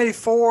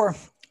 1984,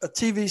 a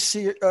TV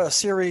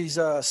series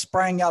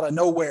sprang out of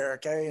nowhere.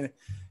 Okay.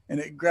 And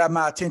it grabbed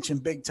my attention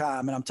big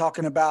time. And I'm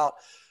talking about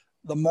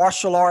the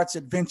martial arts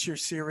adventure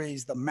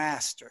series, The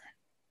Master.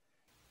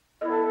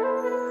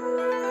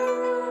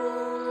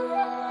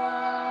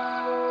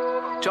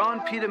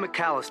 John Peter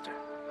McAllister,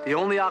 the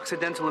only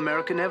Occidental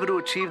American ever to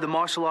achieve the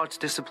martial arts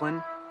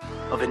discipline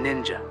of a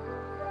ninja.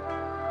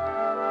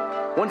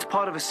 Once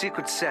part of a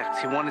secret sect,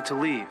 he wanted to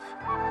leave,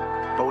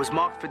 but was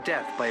marked for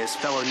death by his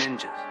fellow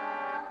ninjas.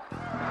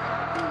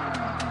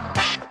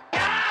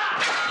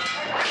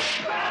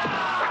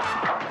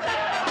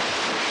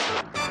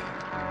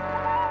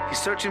 He's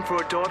searching for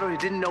a daughter he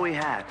didn't know he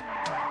had.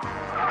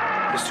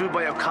 Pursued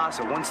by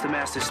Okasa, once the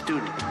master's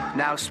student,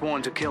 now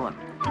sworn to kill him.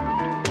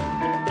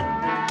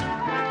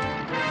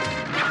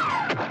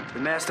 The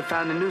master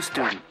found a new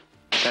student.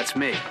 That's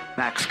me,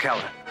 Max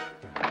Keller.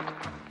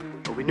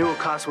 But we knew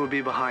Okasa would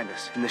be behind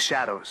us, in the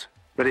shadows,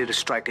 ready to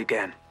strike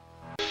again.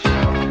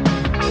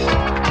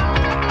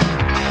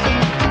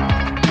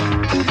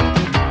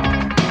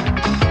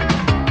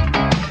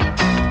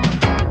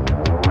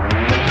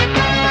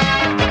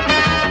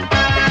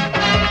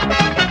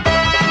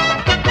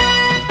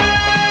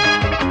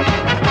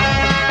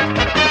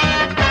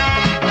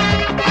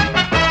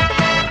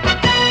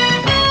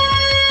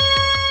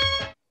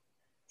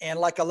 And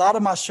like a lot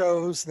of my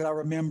shows that I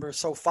remember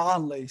so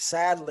fondly,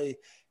 sadly,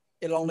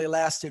 it only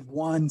lasted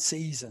one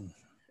season.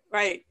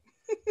 Right.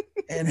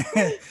 and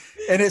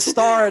it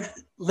starred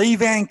Lee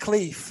Van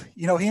Cleef.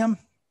 You know him?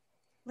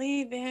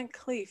 Lee Van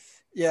Cleef.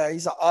 Yeah,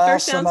 he's an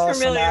awesome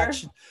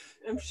action.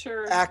 I'm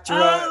sure.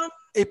 Actor.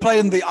 He played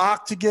in The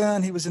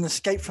Octagon. He was in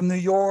Escape from New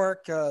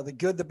York, The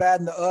Good, the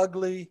Bad, and the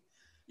Ugly.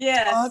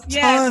 Yes.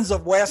 Tons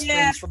of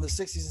westerns from the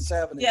 60s and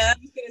 70s. Yeah, I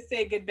was going to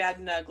say Good, Bad,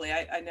 and Ugly.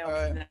 I know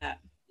that.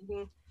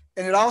 Mm-hmm.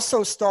 And it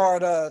also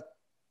starred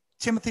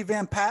Timothy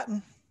Van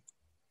Patten.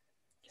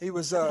 He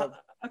was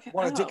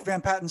one of Dick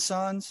Van Patten's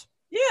sons.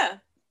 Yeah.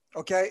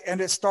 Okay, and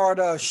it starred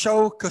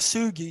Sho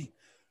Kosugi,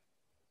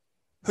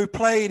 who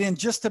played in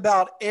just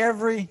about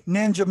every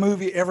ninja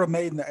movie ever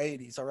made in the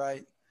 80s. All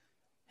right,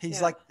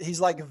 he's like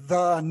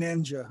the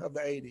ninja of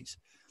the 80s,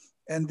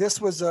 and it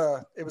was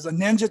a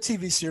ninja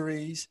TV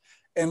series.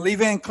 And Lee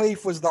Van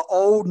Cleef was the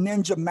old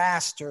ninja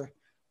master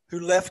who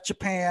left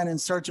Japan in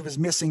search of his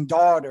missing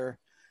daughter,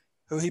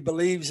 who he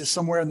believes is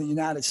somewhere in the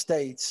United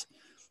States.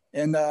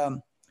 And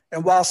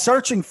while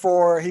searching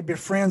for her, he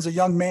befriends a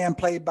young man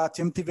played by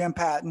Timothy Van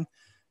Patten,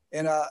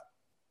 and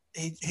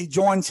he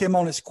joins him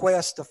on his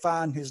quest to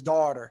find his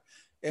daughter.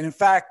 And in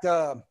fact,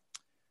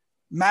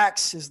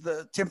 Max is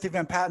the Timothy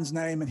Van Patten's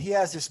name, and he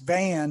has this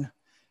van,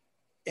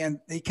 and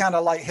he kind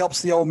of like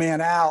helps the old man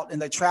out, and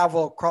they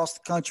travel across the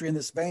country in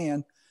this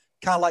van,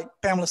 kind of like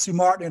Pamela Sue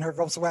Martin in her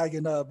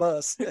Volkswagen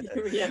bus.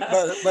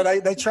 Yeah.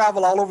 but they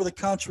travel all over the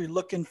country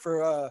looking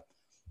for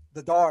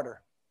the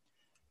daughter.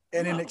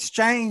 And in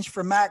exchange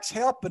for Max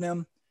helping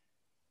him,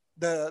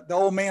 the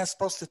old man's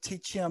supposed to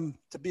teach him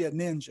to be a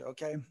ninja.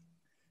 Okay.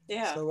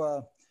 Yeah.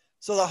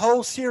 So the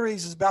whole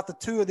series is about the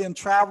two of them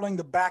traveling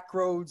the back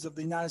roads of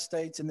the United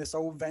States in this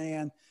old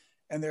van,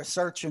 and they're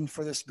searching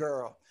for this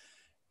girl.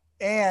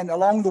 And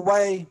along the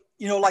way,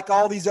 you know, like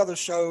all these other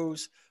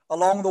shows,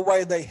 along the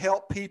way, they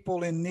help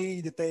people in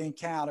need that they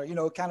encounter, you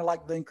know, kind of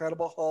like The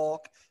Incredible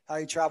Hulk, how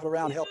he traveled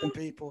around helping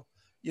people.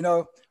 You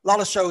know, a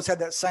lot of shows had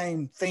that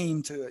same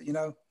theme to it, you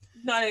know.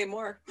 Not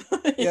anymore.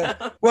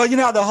 Yeah. Well, you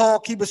know, the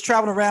Hulk, he was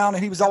traveling around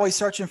and he was always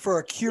searching for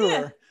a cure.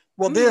 Yeah.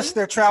 Well,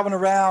 they're traveling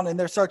around and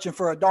they're searching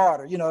for a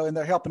daughter, you know, and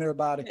they're helping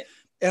everybody.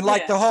 And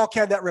like the Hulk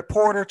had that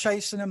reporter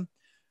chasing him.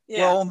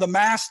 Yeah. Well, on The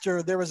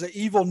Master, there was an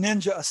evil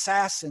ninja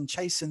assassin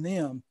chasing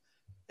them.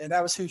 And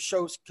that was who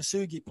Sho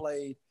Kosugi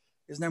played.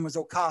 His name was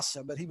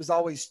Okasa, but he was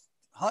always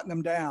hunting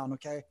them down.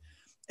 Okay.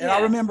 And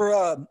I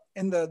remember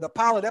in the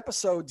pilot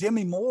episode,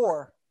 Demi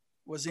Moore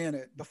was in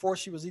it before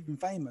she was even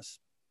famous.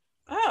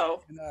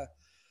 Oh. And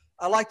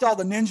I liked all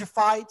the ninja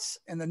fights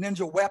and the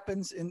ninja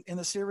weapons in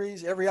the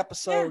series. Every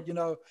episode, you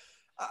know,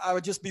 I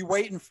would just be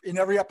waiting in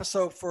every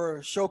episode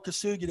for Sho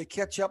Kosugi to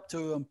catch up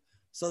to him.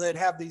 So they'd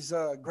have these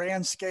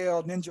grand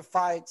scale ninja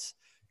fights,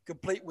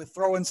 complete with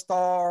throwing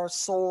stars,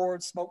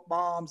 swords, smoke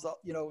bombs,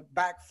 you know,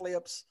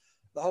 backflips,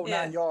 the whole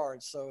 9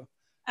 yards. So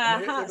I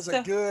mean, it was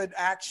a good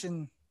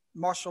action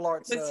martial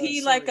arts. Was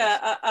he series. Like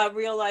a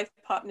real life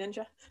pop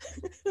ninja?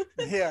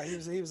 Yeah, he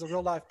was a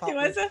real life pop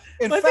ninja.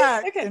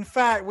 Ninja. In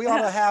fact, we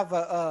ought to have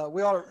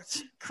we ought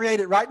to create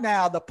it right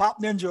now, the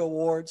Pop Ninja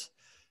Awards.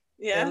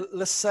 Yeah. And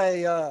let's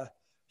say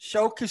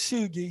Sho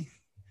Kosugi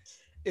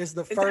is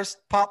the first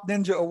Pop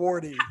Ninja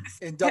awardee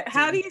inductee.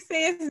 How do you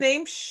say his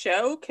name?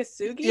 Sho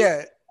Kosugi?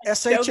 Yeah,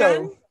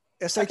 SHO.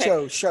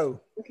 SHO, Sho.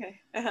 Okay.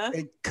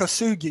 And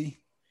Kosugi.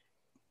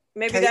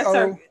 Maybe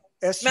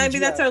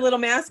that's our little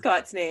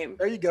mascot's name.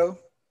 There you go.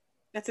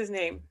 That's his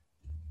name.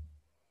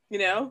 You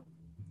know,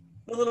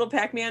 the little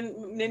Pac-Man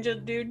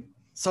ninja dude.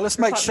 So let's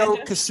make Sho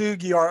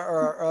Kosugi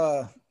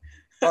our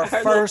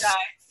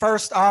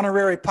first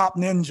honorary Pop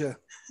Ninja.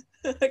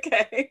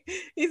 Okay,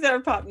 he's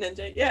our Pop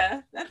Ninja.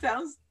 Yeah, that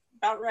sounds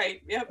about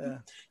right. Yep.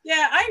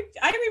 Yeah,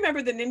 I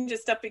remember the ninja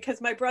stuff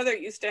because my brother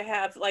used to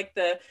have like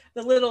the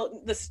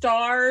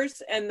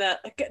stars and the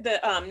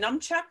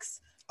nunchucks.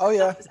 Oh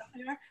yeah.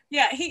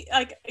 Yeah,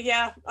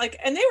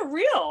 and they were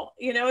real,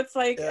 you know, it's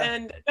like,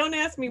 and don't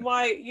ask me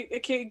why you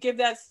can't give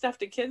that stuff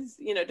to kids,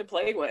 you know, to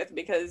play with,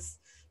 because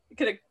it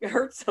could have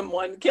hurt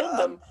someone, killed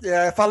them.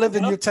 Yeah. If I lived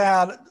in your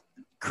town,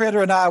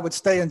 Critter and I would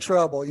stay in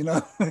trouble, you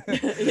know.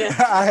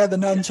 I had the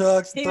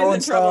nunchucks,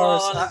 throwing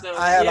stars.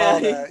 I had all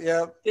that.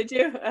 Yep. Did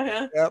you?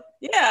 Yep.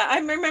 Yeah, I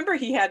remember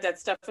he had that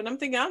stuff, and I'm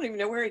thinking, I don't even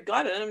know where he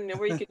got it. I don't even know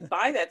where you could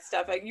buy that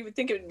stuff. You would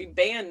think it would be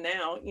banned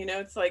now, you know.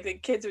 It's like the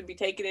kids would be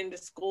taken into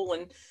school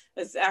and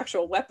as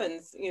actual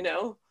weapons, you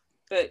know.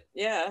 But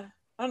yeah,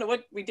 I don't know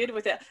what we did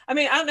with it. I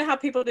mean, I don't know how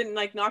people didn't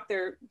like knock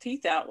their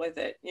teeth out with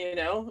it, you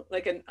know,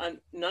 like a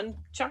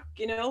nunchuck,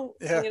 you know,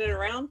 flinging it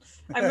around.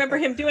 I remember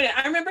him doing it.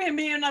 I remember him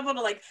being able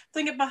to like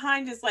fling it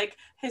behind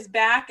his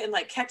back and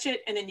like catch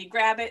it, and then you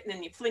grab it and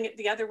then you fling it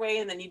the other way,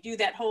 and then you do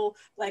that whole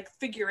like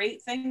figure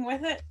 8 thing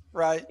with it.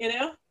 Right. You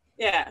know?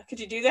 Yeah. Could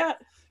you do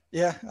that?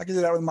 Yeah, I could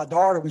do that with my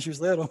daughter when she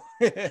was little.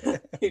 You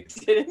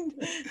didn't?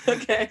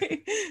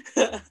 Okay.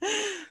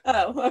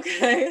 Oh,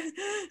 okay.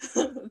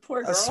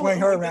 Poor girl. I swing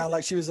her around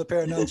like she was a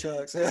pair of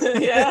nunchucks.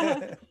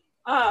 Yeah.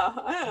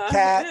 Oh,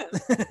 cat.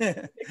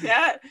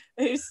 Cat.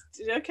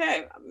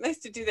 Okay. I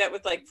used to do that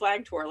with like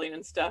flag twirling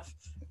and stuff.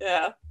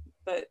 Yeah.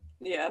 But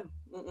yeah.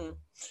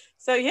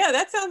 So yeah,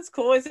 that sounds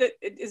cool. Is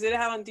it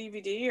out on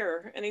DVD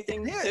or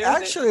anything? Yeah, too?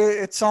 actually,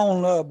 it's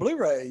on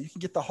Blu-ray. You can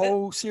get the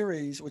whole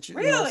series, which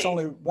really? It's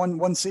only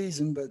one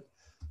season, but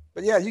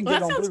yeah, you can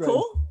get it on Blu-ray.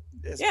 Cool.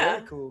 It's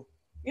very cool.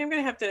 Yeah, I'm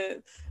gonna have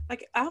to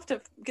I'll have to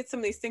get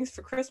some of these things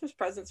for Christmas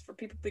presents for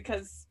people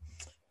because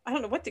I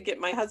don't know what to get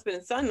my husband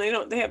and son. They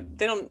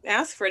don't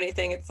ask for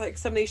anything. It's like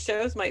some of these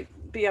shows might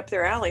be up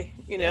their alley,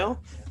 you know?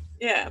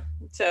 Yeah.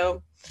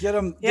 So get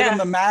them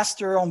the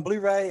Master on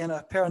Blu-ray and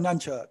a pair of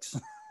nunchucks.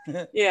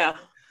 Yeah.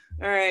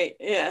 All right.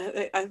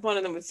 Yeah. One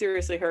of them would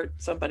seriously hurt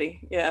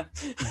somebody. Yeah.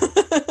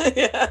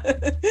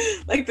 Yeah.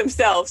 Like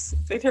themselves.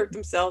 They'd hurt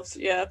themselves.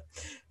 Yeah.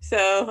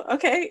 So,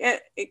 okay.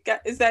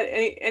 Is that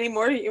any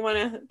more you want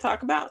to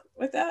talk about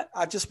with that?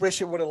 I just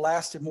wish it would have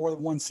lasted more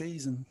than one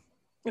season.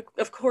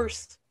 Of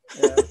course.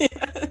 Yeah.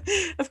 Yeah.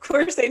 Of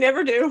course. They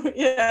never do.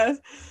 Yeah.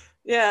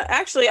 Yeah.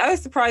 Actually, I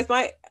was surprised.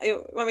 Want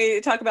me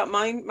to talk about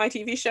my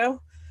TV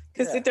show?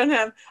 Because they don't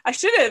have, I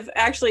should have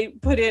actually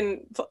put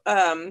in,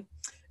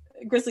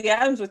 Grizzly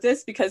Adams with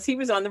this because he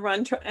was on the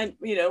run and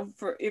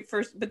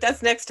but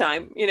that's next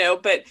time,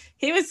 but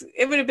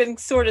it would have been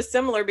sort of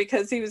similar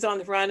because he was on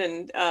the run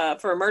and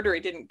for a murder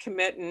he didn't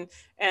commit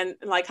and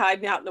like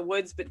hiding out in the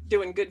woods but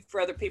doing good for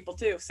other people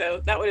too.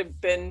 So that would have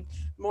been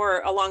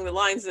more along the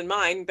lines than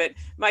mine. But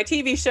my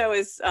TV show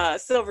is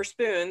Silver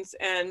Spoons,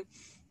 and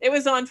it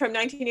was on from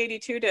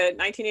 1982 to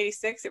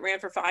 1986. It ran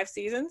for 5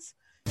 seasons.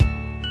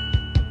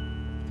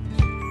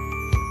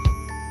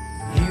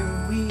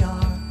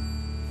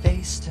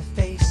 Face to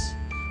face,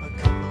 a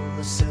couple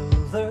of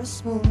silver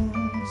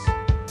spoons,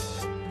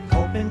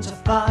 hoping to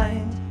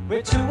find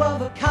we're two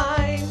of a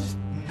kind,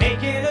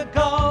 making it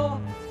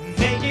go,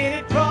 making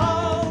it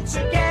grow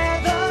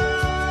together.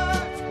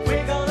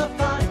 We're gonna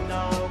find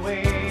our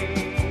way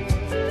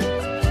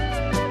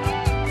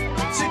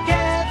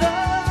together,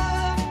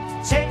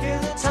 taking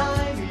the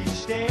time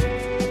each day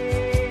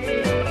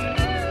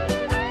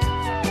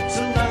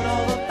to learn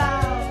all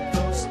about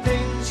those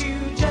things you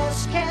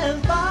just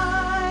can't buy.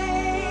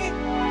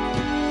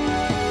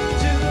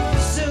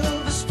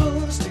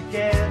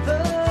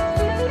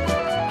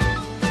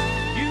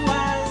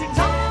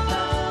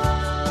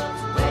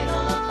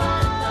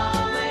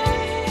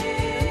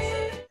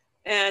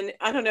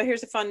 I don't know.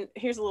 Here's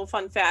a little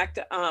fun fact.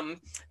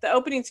 The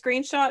opening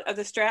screenshot of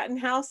the Stratton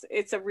house,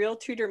 it's a real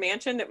Tudor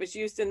mansion that was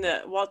used in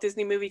the Walt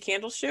Disney movie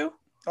Candleshoe.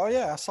 Oh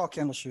yeah, I saw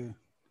Candleshoe.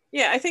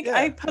 Yeah, I think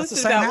I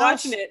posted about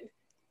watching it.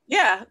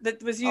 Yeah,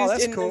 that was used. Oh,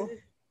 that's cool.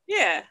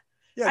 Yeah.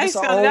 Yeah, it's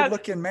an old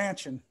looking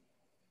mansion.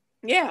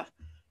 Yeah,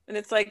 and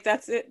it's like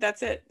that's it.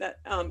 That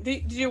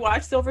did you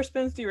watch Silver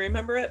Spoons? Do you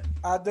remember it?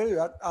 I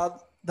do.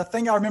 The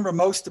thing I remember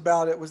most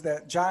about it was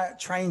that giant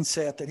train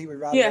set that he would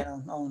ride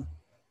around on.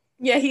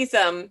 Yeah, he's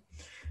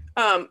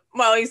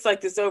he's like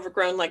this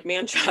overgrown like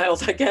man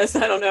child, I guess.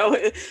 I don't know.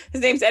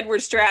 His name's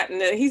Edward Stratton.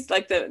 He's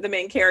like the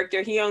main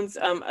character. He owns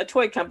a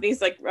toy company.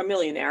 He's like a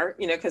millionaire,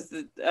 because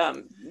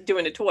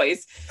doing the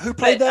toys. Who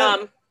played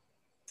that?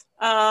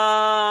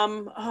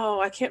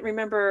 I can't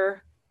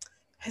remember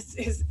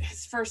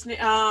his first name.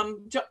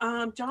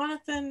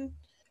 Jonathan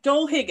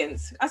Joel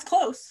Higgins. That's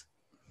close.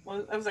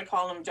 Well, I was like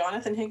calling him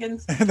Jonathan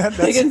Higgins.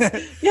 Higgins.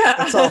 Yeah,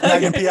 that's all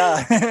Magnum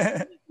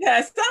PI.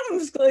 Yeah,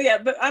 something's cool. Yeah,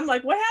 but I'm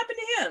like, what happened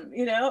to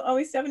him? Oh,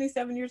 he's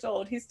 77 years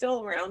old. He's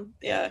still around.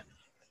 Yeah,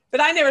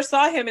 but I never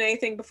saw him in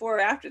anything before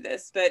or after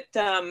this. But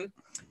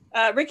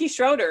Ricky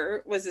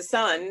Schroeder was his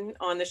son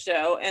on the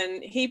show,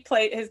 and he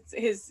played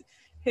his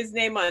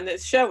name on the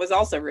show was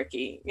also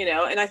Ricky.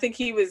 And I think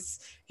he was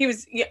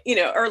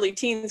early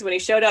teens when he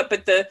showed up.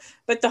 But the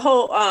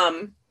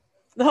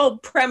whole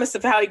premise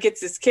of how he gets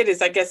his kid is,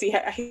 I guess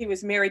he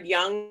was married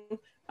young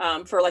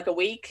for like a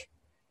week.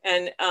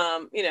 And,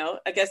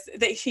 I guess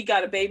he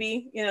got a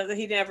baby, that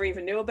he never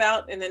even knew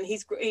about. And then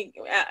he's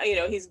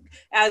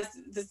as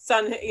the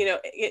son,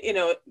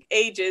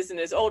 ages and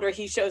is older,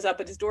 he shows up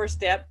at his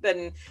doorstep,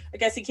 and I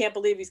guess he can't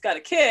believe he's got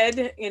a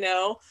kid,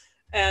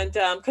 and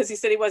because he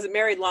said he wasn't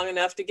married long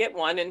enough to get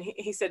one. And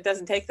he said it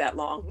doesn't take that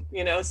long,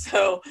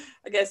 so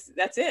I guess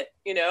that's it,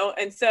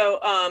 and so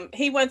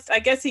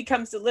I guess he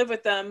comes to live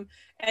with them,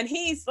 and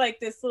he's like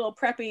this little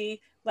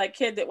preppy like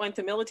kid that went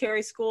to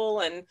military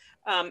school, and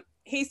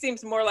he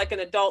seems more like an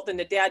adult than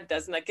the dad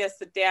does. And I guess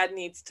the dad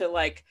needs to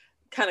like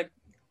kind of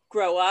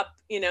grow up,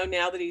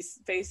 now that he's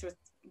faced with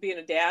being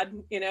a dad,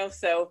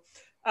 so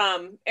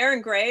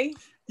Erin Gray.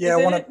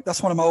 Yeah,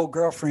 that's one of my old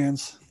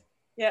girlfriends.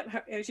 Yeah,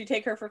 did you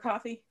take her for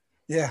coffee?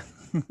 Yeah.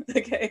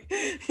 Okay.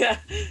 Yeah.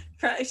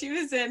 She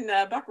was in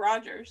Buck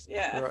Rogers.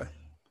 Yeah. Right.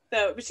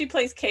 So, but she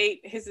plays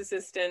Kate, his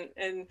assistant,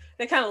 and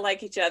they kind of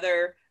like each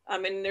other.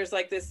 And there's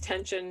like this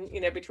tension,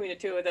 between the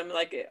two of them.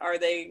 Like, are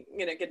they,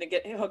 going to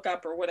get hook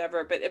up or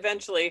whatever? But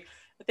eventually,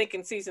 I think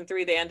in season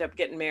 3, they end up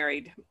getting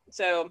married.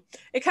 So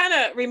it kind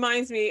of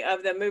reminds me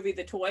of the movie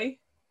The Toy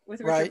with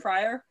Richard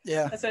Pryor.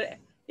 Yeah. That's what.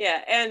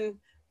 Yeah.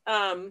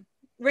 And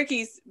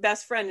Ricky's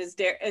best friend is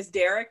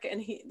Derek, and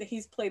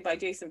he's played by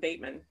Jason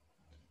Bateman.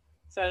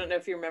 So I don't know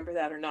if you remember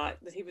that or not,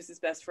 that he was his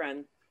best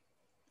friend.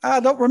 I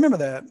don't remember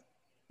that.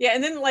 Yeah,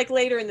 and then like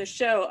later in the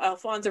show,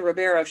 Alfonso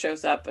Ribeiro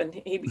shows up and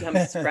he becomes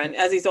his friend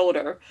as he's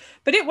older.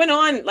 But it went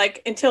on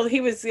like until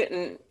he was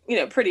getting,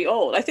 pretty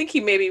old. I think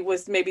he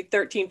was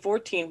 13,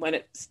 14 when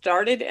it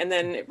started, and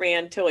then it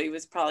ran till he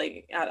was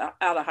probably out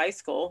of high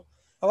school.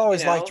 I've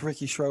always liked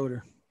Ricky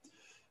Schroder.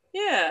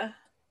 Yeah.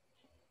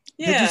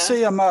 Did you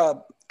see him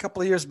a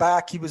couple of years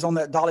back? He was on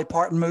that Dolly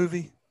Parton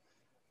movie.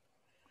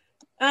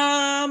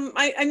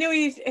 I knew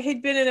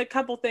he'd been in a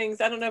couple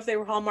things. I don't know if they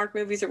were Hallmark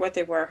movies or what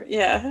they were.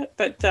 Yeah,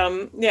 but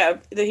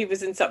that he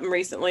was in something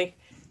recently.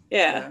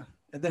 Yeah.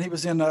 And then he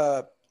was in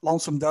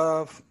Lonesome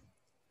Dove.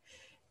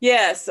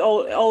 Yes,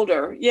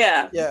 older.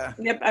 Yeah. Yeah.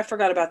 Yep, I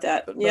forgot about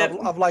that. Yeah,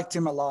 I've liked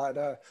him a lot.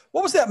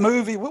 What was that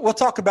movie? We'll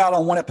talk about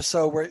on one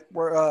episode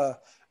where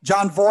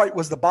John Voight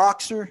was the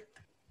boxer.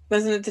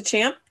 Wasn't it The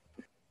Champ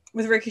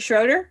with Ricky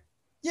Schroder?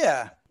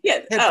 Yeah. Yeah.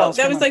 Oh,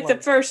 that was like the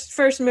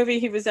first movie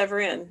he was ever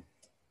in.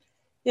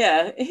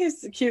 Yeah,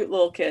 he's a cute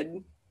little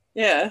kid.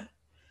 Yeah.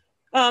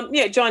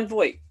 John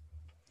Voight.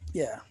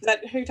 Yeah. Is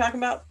that who you're talking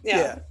about?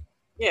 Yeah.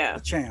 Yeah.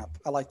 The Champ.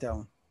 I like that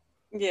one.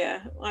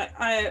 Yeah.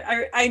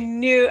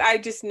 I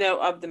just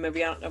know of the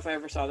movie. I don't know if I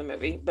ever saw the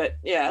movie, but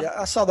yeah. Yeah,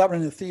 I saw that one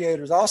in the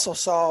theaters. I also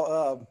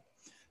saw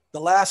The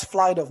Last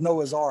Flight of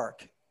Noah's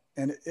Ark,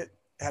 and it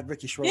had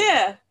Ricky Schroder.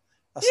 Yeah.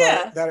 I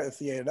saw that at the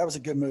theater. That was a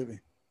good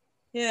movie.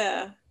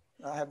 Yeah.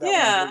 I have that one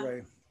on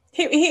Blu-ray.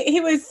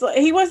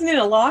 He wasn't in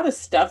a lot of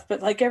stuff, but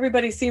like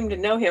everybody seemed to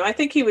know him. I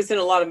think he was in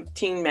a lot of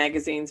teen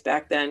magazines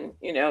back then.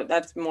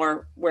 That's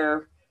more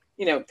where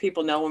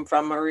people know him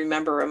from or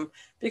remember him,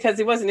 because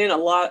he wasn't in a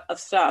lot of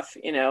stuff.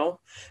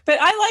 But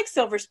I like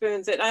Silver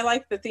Spoons, and I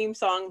like the theme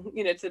song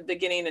to the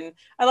beginning, and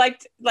I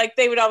liked like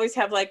they would always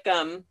have like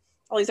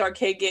all these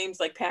arcade games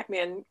like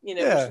Pac-Man in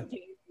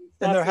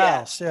their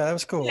house. Yeah, that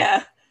was cool.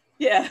 Yeah,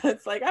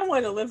 it's like I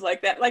want to live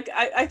like that. Like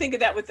I think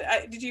of that with.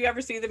 Did you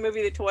ever see the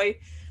movie The Toy?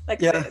 Like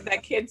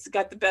that kid's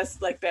got the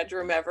best like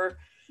bedroom ever.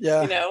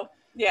 Yeah.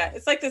 Yeah.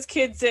 It's like this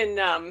kid's in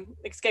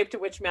Escape to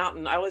Witch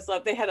Mountain. I always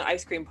loved. They had an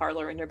ice cream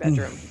parlor in their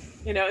bedroom.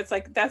 It's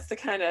like that's the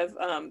kind of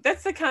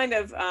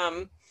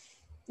I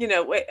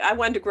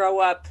wanted to grow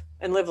up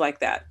and live like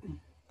that,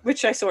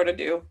 which I sort of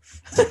do.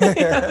 So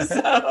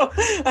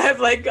I have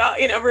like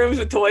rooms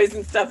with toys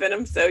and stuff in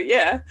them. So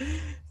yeah.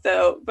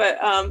 So, but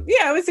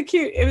it was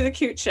a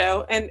cute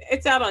show, and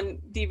it's out on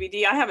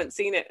DVD. I haven't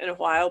seen it in a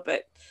while,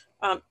 but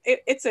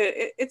it's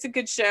a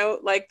good show.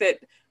 Like that,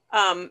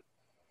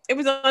 it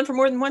was on for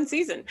more than one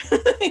season. So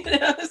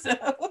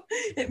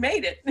it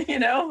made it.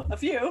 A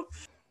few.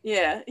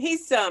 Yeah,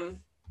 he's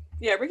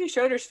Ricky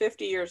Schroder's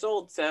 50 years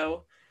old,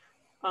 so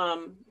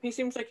he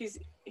seems like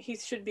he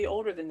should be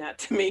older than that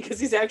to me, because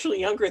he's actually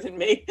younger than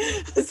me.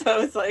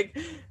 So it's like,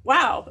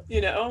 wow,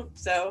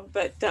 So,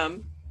 but.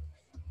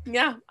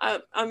 Yeah,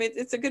 I mean,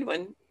 it's a good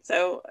one.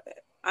 So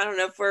I don't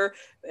know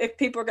if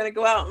people are going to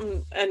go out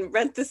and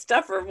rent this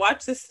stuff or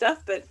watch this stuff,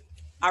 but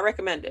I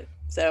recommend it.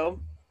 So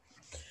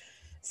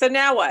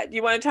now what?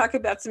 You want to talk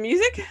about some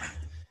music?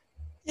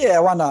 Yeah,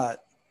 why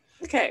not?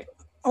 Okay.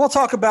 I want to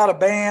talk about a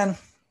band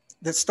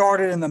that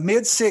started in the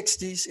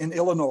mid-'60s in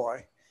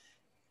Illinois.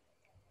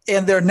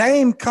 And their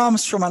name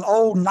comes from an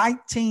old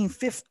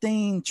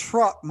 1915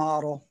 truck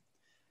model.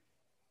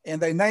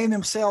 And they named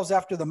themselves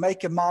after the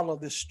make and model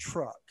of this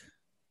truck.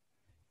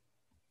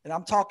 And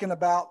I'm talking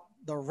about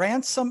the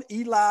Ransom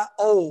Eli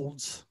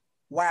Olds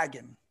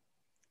wagon.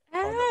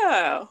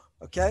 Oh.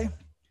 Okay.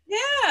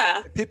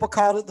 Yeah. People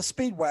called it the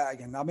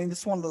Speedwagon. I mean,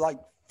 it's one of the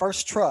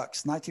first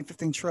trucks,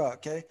 1915 truck.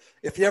 Okay.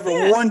 If you ever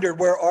wondered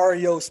where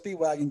REO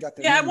Speedwagon got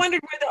their name. I wondered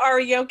where the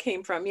REO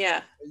came from.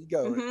 Yeah. There you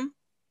go. Mm-hmm.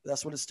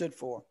 That's what it stood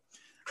for.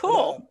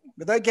 Cool.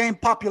 But they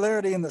gained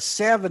popularity in the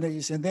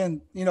 70s, and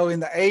then in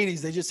the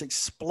 80s they just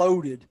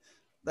exploded.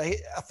 I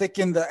think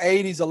in the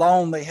 80s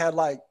alone they had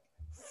like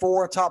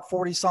 4 top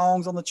 40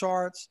 songs on the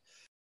charts.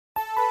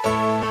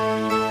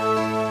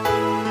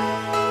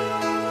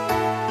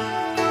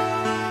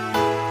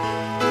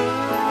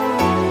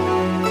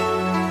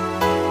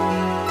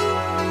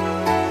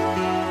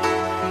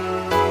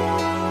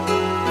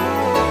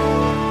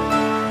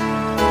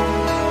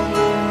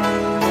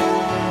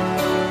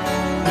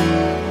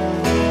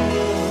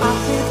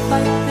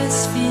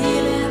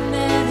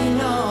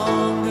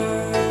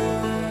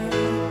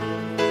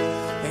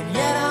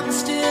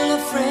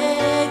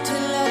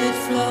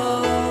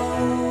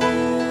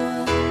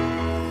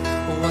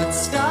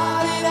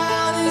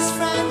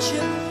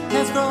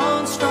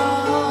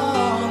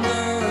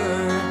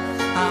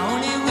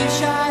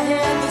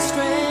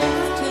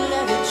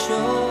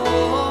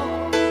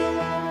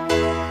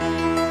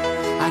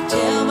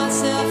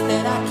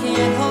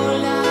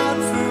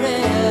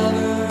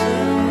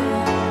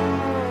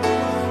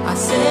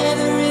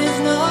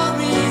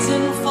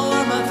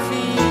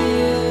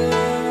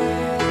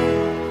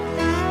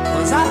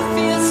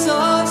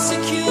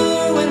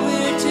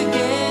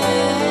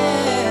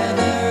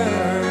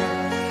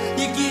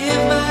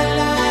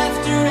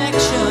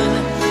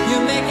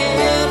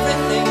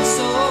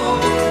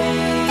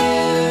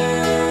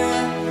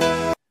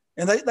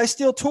 And they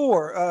still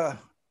tour.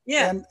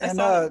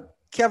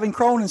 Kevin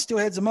Cronin still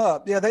heads them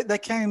up. Yeah, they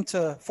came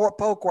to Fort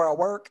Polk where I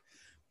work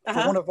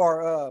for one of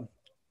our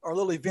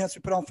little events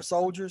we put on for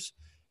soldiers.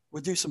 We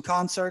do some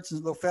concerts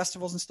and little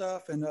festivals and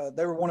stuff, and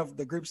they were one of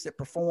the groups that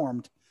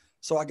performed.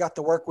 So I got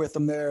to work with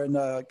them there and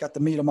got to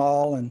meet them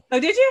all. And oh,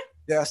 did you?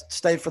 Yeah, I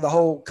stayed for the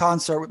whole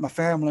concert with my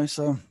family.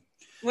 So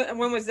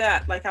when was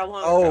that? Like how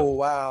long ago? Oh,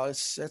 wow.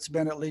 It's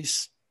been at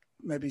least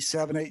maybe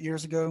 7-8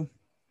 years ago.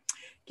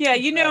 Yeah,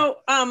 you know,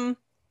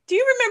 do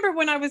you remember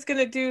when I was going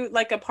to do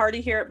like a party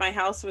here at my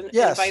house and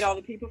invite all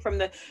the people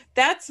from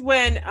that's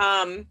when,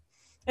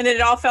 and then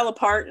it all fell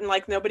apart and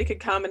like nobody could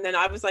come. And then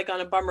I was like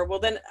on a bummer. Well,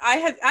 then I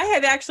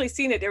had actually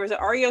seen it. There was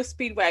an REO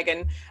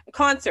Speedwagon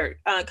concert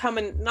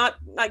coming not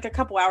like a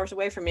couple hours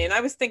away from me. And I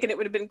was thinking it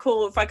would have been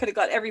cool if I could have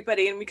got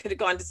everybody and we could have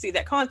gone to see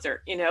that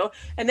concert, you know?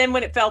 And then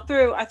when it fell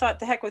through, I thought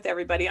the heck with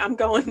everybody, I'm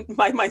going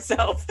by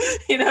myself,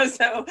 you know?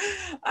 So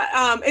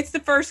it's the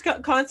first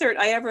concert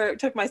I ever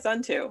took my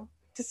son to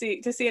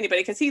see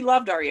anybody, because he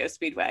loved REO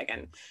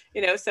Speedwagon,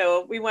 you know?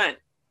 So we went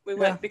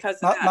because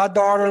of that. My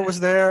daughter was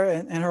there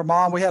and her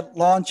mom. We had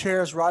lawn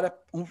chairs right up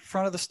in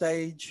front of the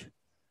stage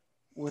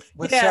with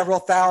several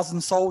thousand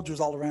soldiers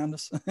all around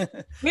us.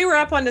 We were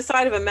up on the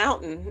side of a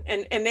mountain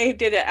and they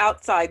did it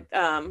outside,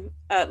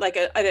 like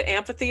an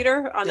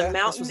amphitheater on a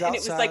mountain. And it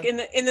was like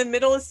in the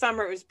middle of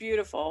summer. It was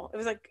beautiful.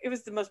 It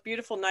was the most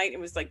beautiful night. It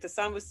was like the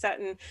sun was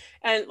setting,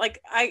 and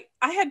like I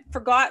had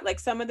forgot like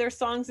some of their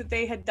songs that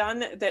they had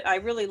done that I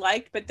really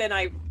liked, but then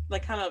I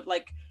like kind of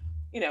like,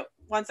 you know,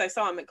 once I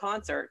saw them at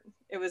concert,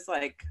 it was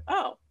like,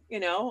 oh, you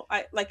know,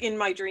 I like in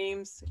my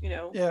dreams, you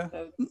know. Yeah.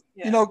 So,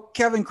 yeah. You know,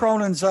 Kevin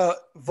Cronin's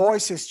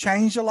voice has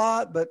changed a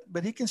lot, but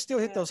he can still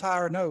hit those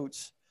higher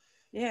notes.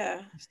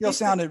 Yeah. He still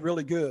sounded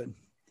really good.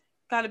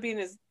 Got to be in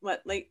his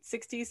late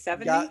 60s,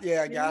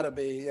 70s. Gotta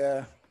be.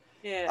 Yeah.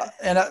 Yeah.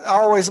 And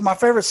my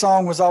favorite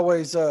song was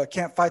always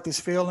Can't Fight This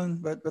Feeling,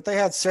 but they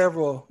had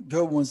several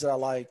good ones that I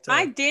liked.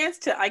 I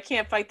danced to I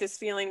Can't Fight This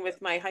Feeling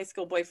with my high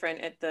school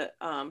boyfriend at the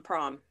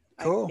prom.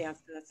 Cool. I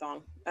danced to that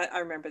song. I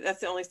remember. That's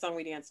the only song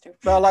we danced to.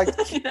 But I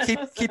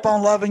like keep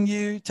on Loving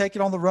You. Take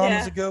It on the Run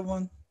was a good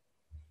one.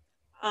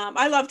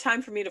 I love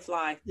Time for Me to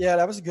Fly. Yeah,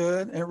 that was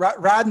good. And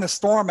Riding the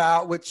Storm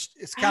Out, which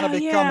it's kind of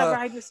become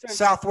a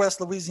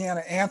Southwest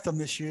Louisiana anthem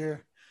this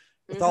year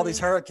with all these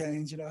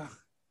hurricanes, you know.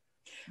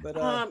 But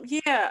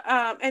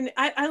and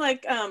I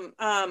like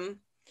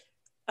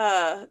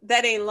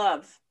That Ain't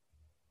Love.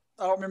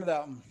 I don't remember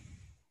that one.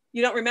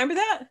 You don't remember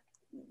that?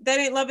 That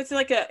Ain't Love. It's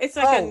like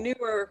a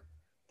newer.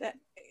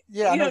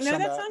 Yeah, you don't know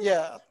that song?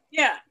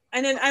 Yeah.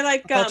 And then I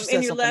like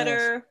In Your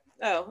Letter.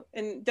 Else. Oh,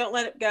 and Don't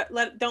Let It Go.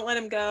 Don't Let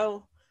Him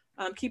Go.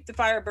 Keep the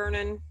Fire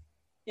Burning.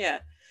 Yeah.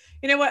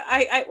 You know what?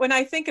 I when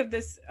I think of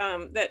this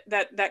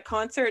that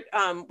concert,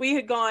 we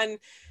had gone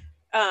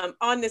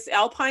on this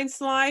alpine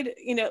slide,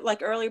 you know,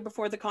 like earlier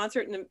before the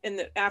concert in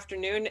the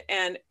afternoon,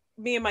 and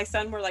me and my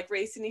son were like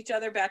racing each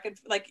other back and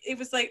like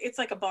it's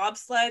like a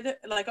bobsled,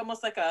 like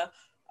almost like a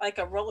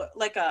roller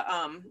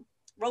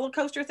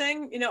coaster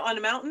thing, you know, on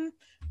a mountain.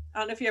 I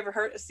don't know if you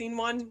ever seen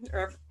one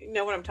or if you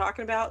know what I'm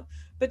talking about,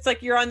 but it's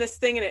like you're on this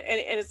thing and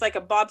it's like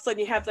a bobsled,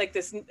 and you have like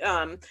this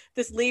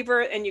this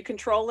lever and you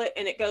control it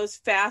and it goes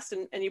fast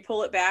and you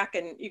pull it back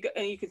and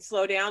you can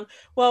slow down.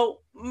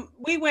 Well,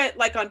 we went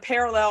like on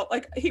parallel,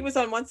 like he was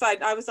on one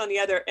side, I was on the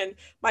other, and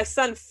my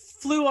son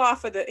flew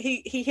off of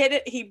he hit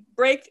it, he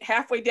braked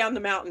halfway down the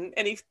mountain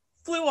and he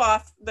flew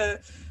off the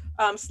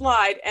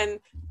slide, and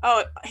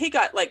he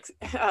got like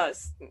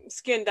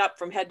skinned up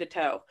from head to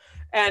toe.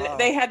 And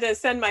they had to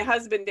send my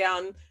husband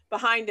down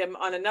behind him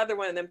on another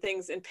one of them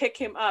things and pick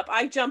him up.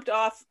 I jumped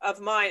off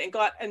of mine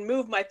and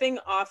moved my thing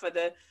off of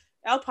the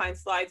alpine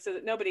slide so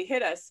that nobody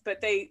hit us.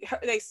 But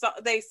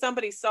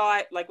somebody saw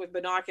it like with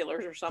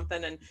binoculars or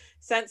something and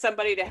sent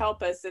somebody to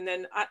help us. And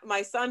then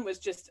my son was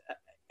just,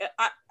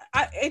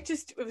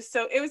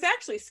 it was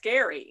actually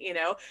scary, you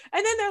know.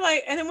 And then they're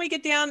like, and then we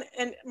get down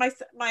and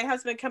my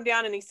husband come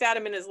down and he sat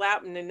him in his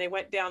lap, and then they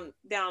went down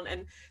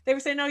and they were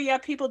saying, oh yeah,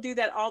 people do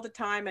that all the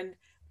time and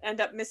end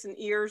up missing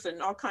ears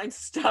and all kinds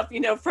of stuff, you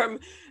know, from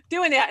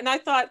doing that. And I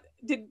thought,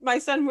 did my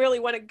son really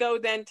want to go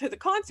then to the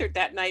concert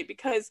that night?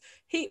 Because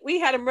we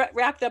had him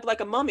wrapped up like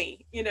a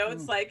mummy, you know.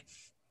 It's like,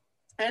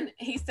 and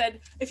he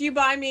said, if you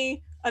buy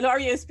me an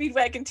REO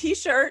Speedwagon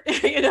t-shirt,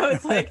 you know,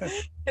 it's like,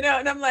 you know,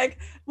 and I'm like,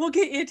 we'll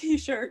get you a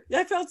t-shirt.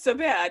 I felt so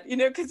bad, you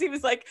know, because he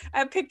was like, I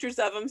have pictures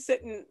of him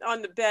sitting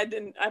on the bed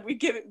and we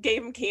gave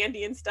him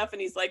candy and stuff.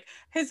 And he's like,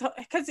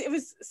 because it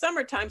was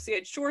summertime, so he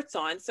had shorts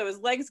on. So his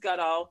legs got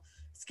all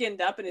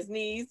skinned up, and his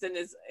knees and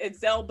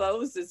his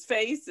elbows, his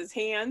face, his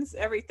hands,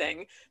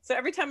 everything. So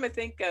every time I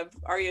think of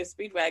REO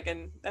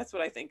Speedwagon, that's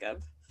what I think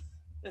of.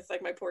 It's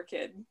like my poor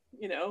kid,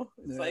 you know.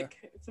 It's like,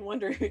 it's a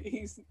wonder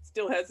he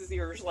still has his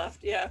ears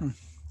left. Yeah.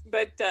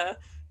 But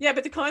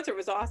but the concert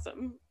was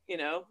awesome, you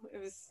know. It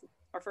was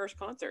our first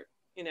concert,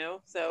 you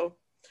know. So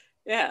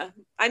yeah,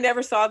 I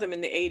never saw them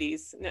in the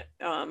 80s.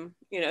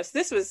 You know, so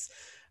this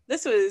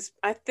was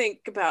I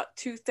think about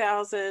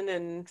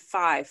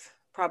 2005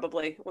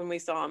 probably when we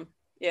saw them.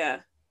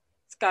 Yeah,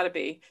 it's got to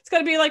be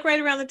like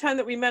right around the time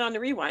that we met on the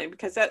Rewind,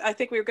 because I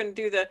think we were going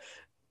to do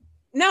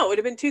No, it would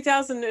have been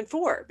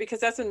 2004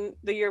 because that's when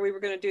the year we were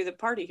going to do the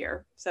party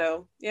here.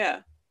 So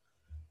yeah,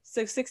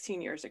 so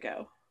 16 years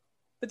ago,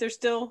 but they're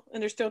still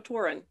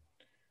touring.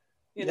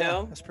 You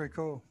know, that's pretty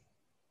cool.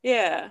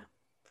 Yeah,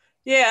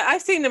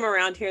 I've seen them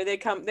around here. They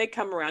come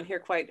around here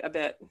quite a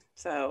bit.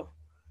 So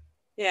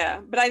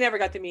yeah, but I never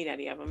got to meet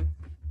any of them.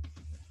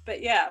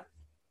 But yeah,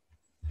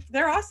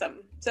 they're awesome.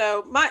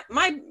 So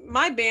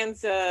my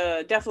band's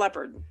Def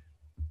Leppard.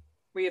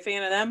 Were you a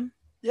fan of them?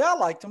 Yeah, I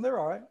liked them. They're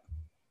all right.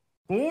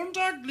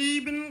 Montag,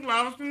 lieben,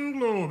 glauben,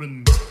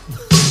 globen.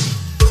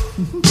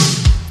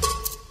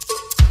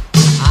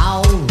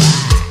 All right.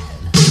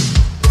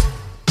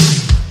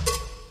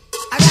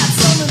 I got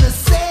something to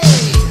say.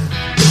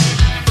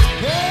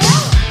 Yeah.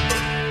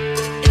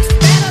 It's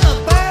better to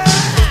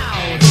burn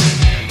out.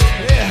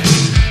 Yeah.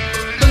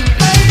 Than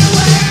fade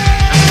away.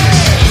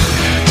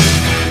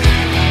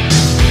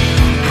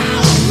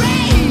 All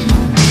right.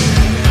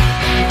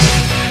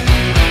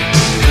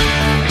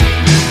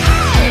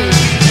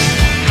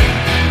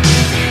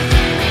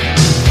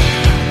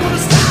 Gonna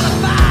start a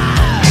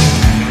fire.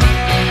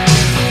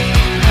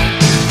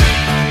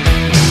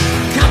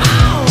 Come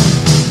on,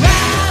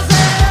 rise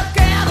up,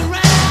 gather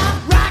round,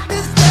 rock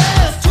this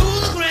place to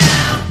the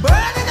ground,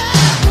 burn it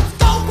up, let's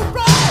go for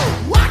broke.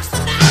 Watch the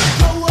night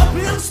go up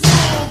in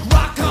smoke.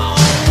 Rock on,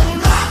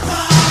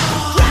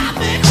 drive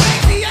me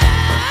crazy,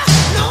 yeah.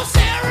 No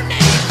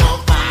serenade, no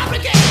fire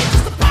brigade,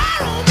 just a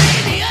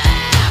pyromania.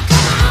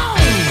 Come on,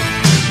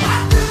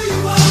 what do you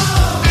want?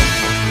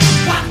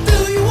 What do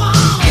you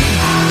want?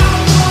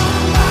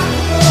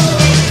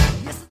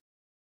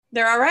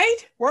 They're all right.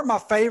 Weren't my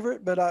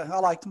favorite, but I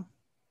liked them.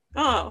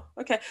 Oh,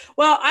 okay.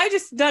 Well, I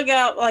just dug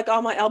out like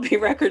all my LP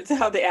records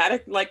out of the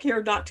attic like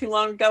here not too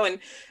long ago,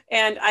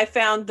 and I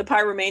found the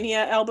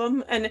Pyromania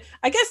album, and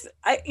I guess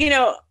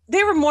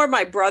they were more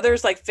my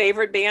brother's like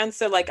favorite bands,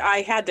 so like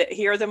I had to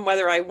hear them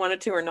whether I wanted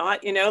to or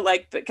not,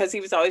 like because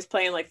he was always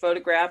playing like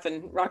Photograph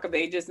and Rock of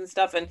Ages and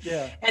stuff, and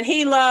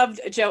he loved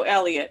Joe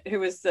Elliott, who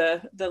was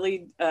the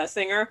lead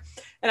singer,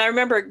 and I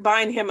remember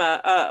buying him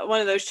a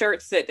one of those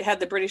shirts that had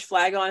the British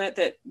flag on it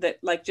that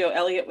like Joe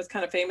Elliott was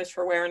kind of famous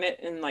for wearing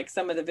it in like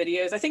some of the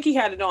videos. I think he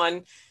had it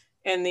on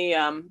in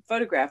the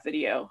Photograph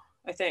video.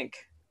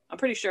 I'm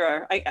pretty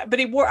sure.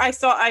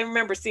 I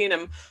remember seeing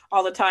him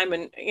all the time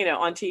and,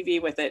 on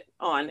TV with it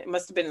on. It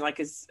must have been like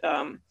his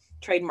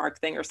trademark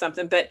thing or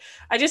something. But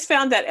I just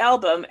found that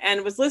album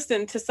and was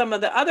listening to some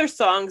of the other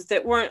songs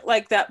that weren't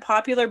like that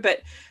popular,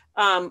 but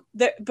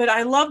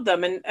I love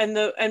them.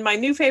 And my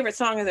new favorite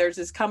song of theirs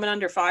is Coming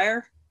Under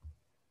Fire.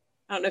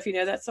 I don't know if you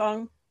know that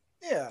song.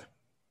 Yeah.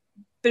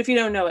 But if you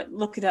don't know it,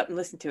 look it up and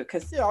listen to it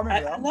because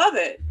I love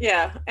it.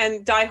 Yeah.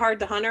 And Die Hard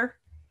the Hunter.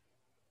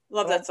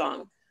 Love that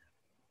song.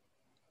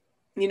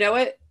 You know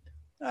it?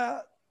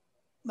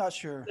 Not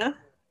sure. No?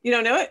 You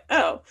don't know it?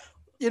 Oh.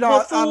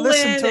 I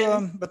listened to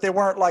them, but they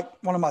weren't like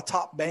one of my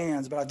top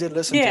bands, but I did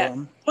listen to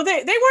them. Well,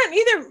 they weren't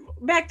either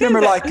back then.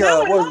 Remember like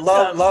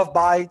Love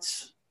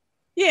Bites?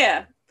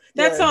 Yeah.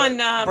 That's on...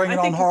 Bring It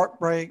On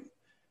Heartbreak.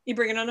 You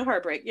Bring It On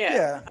Heartbreak,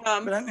 yeah.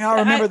 But I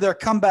remember their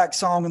comeback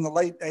song in the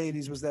late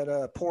 80s was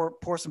that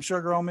Pour Some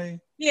Sugar on Me.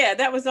 Yeah,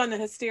 that was on the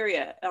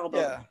Hysteria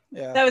album.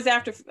 Yeah. That was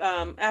after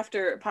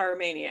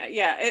Pyromania.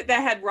 Yeah,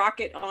 that had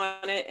Rocket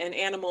on it and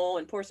Animal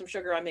and Pour Some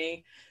Sugar on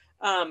Me.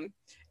 I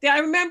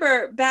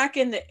remember back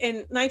in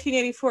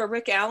 1984,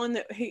 Rick Allen,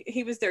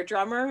 he was their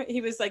drummer.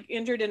 He was like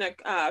injured in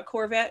a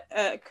Corvette.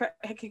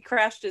 He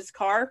crashed his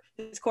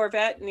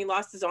Corvette, and he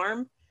lost his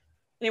arm.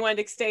 And he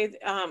wanted to stay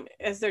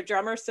as their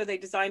drummer, so they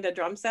designed a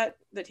drum set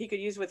that he could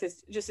use with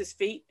his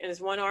feet and his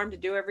one arm to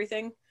do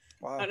everything.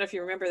 Wow. I don't know if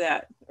you remember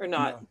that or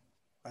not. No,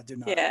 I do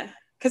not. Yeah,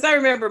 because I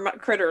remember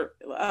Critter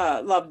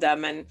loved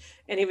them, and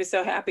he was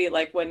so happy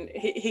like when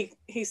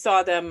he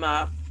saw them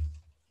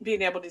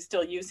being able to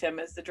still use him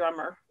as the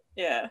drummer.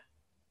 Yeah.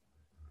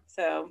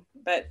 So,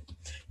 but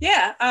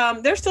yeah,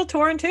 they're still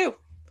touring too.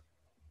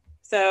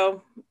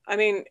 So, I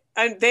mean,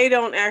 they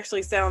don't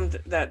actually sound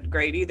that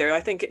great either.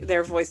 I think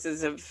their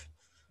voices have,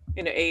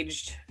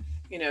 aged,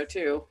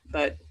 too.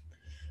 But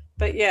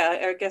yeah,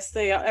 I guess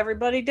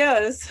everybody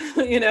does,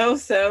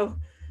 So,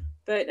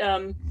 but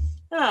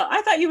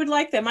I thought you would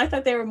like them. I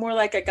thought they were more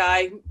like a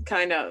guy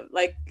kind of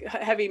like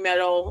heavy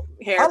metal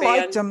hair band. I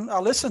liked them. I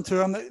listened to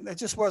them. It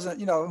just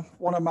wasn't,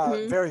 one of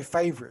my very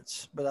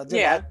favorients. But I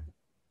did.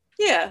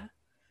 Yeah.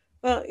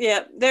 Well,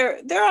 yeah, they're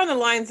on the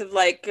lines of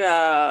like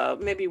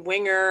maybe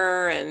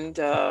Winger and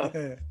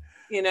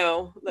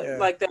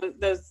like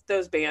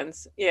those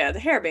bands. Yeah, the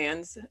hair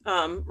bands.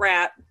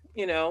 Rat,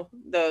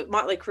 the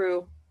Motley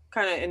Crue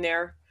kind of in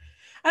there.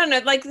 I don't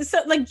know,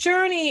 like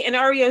Journey and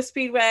REO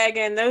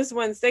Speedwagon, those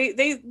ones they're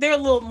a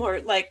little more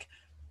like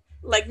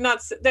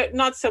they're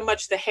not so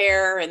much the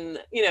hair and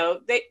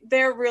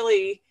they're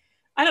really,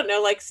 I don't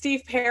know, like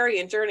Steve Perry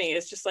and Journey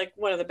is just like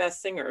one of the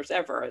best singers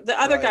ever. The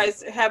other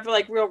guys have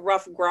like real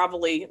rough,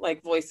 grovelly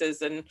like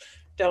voices and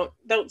don't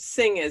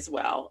sing as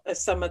well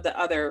as some of the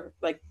other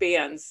like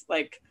bands,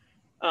 like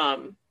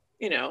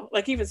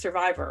like even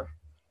Survivor,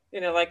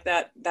 like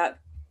that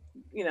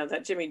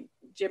that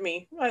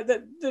Jimmy,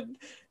 that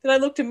I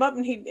looked him up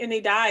and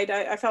he died.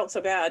 I felt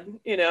so bad,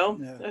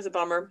 It was a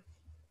bummer.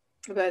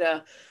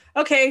 But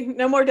okay,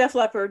 no more Def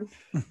Leppard.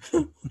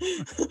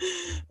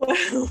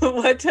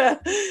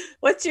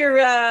 What's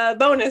your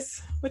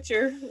bonus? What do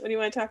you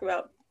want to talk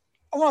about?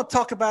 I want to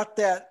talk about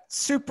that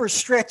super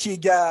stretchy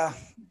guy,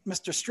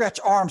 Mr. Stretch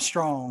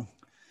Armstrong.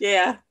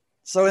 Yeah.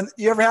 So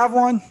you ever have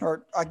one?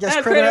 Or I guess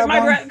Critter had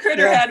one?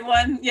 Critter had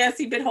one. Yes,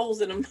 he bit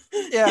holes in him.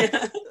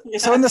 Yeah.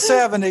 So in the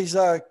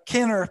 70s,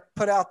 Kenner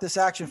put out this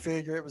action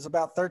figure. It was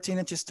about 13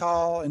 inches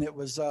tall, and it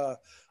was a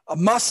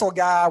muscle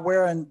guy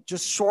wearing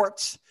just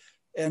shorts,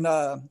 and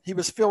he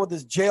was filled with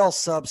this gel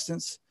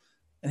substance,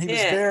 and he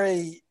was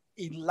very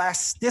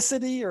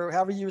elasticity, or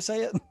however you would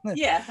say it.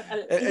 Yeah.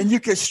 And you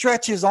could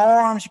stretch his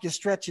arms, you could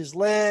stretch his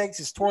legs,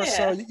 his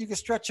torso. You could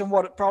stretch him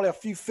probably a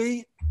few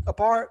feet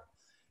apart.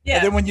 Yeah.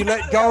 And then when you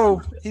let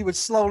go, he would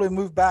slowly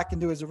move back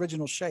into his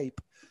original shape.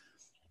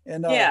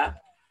 And and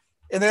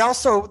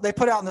they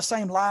put out in the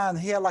same line,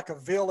 he had like a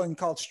villain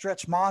called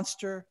Stretch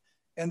Monster,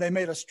 and they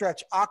made a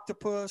Stretch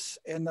Octopus,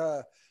 and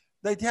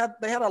they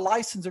had a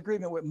license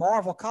agreement with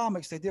Marvel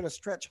Comics. They did a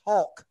Stretch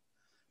Hulk.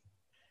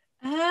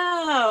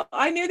 Oh,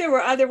 I knew there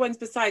were other ones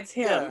besides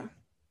him.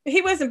 Yeah.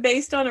 He wasn't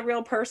based on a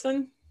real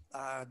person?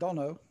 I don't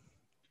know.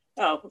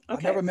 Oh, okay.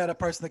 I've never met a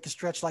person that can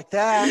stretch like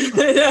that.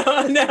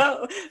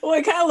 No. Well,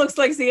 it kind of looks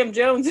like Sam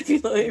Jones if you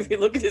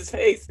look at his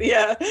face.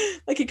 Yeah,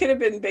 like he could have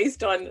been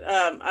based on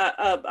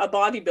a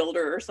bodybuilder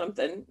or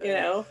something.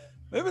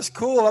 It was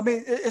cool. I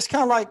mean, it's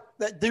kind of like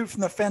that dude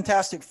from the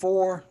Fantastic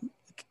Four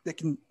that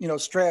can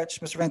stretch,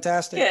 Mr.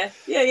 Fantastic.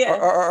 Yeah.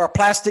 Or a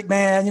Plastic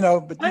Man,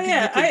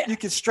 but you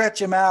could stretch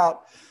him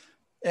out.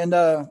 And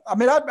I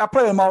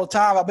play him all the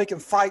time. I make him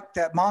fight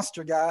that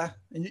monster guy,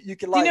 and you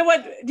could like. Do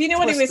you know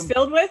what he was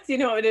filled with? Do you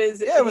know what it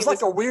is? Yeah, it was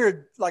like a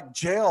weird like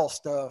gel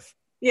stuff.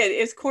 Yeah,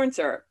 it's corn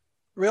syrup.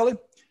 Really?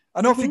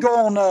 I know if you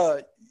go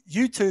on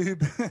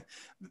YouTube,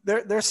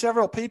 there's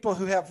several people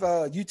who have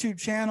YouTube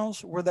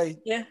channels where they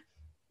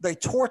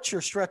torture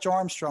Stretch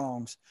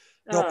Armstrongs.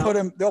 They'll put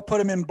him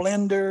in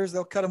blenders.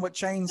 They'll cut him with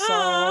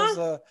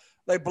chainsaws.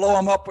 They blow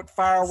him up with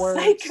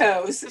fireworks.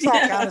 Psychos. It's all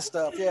kind of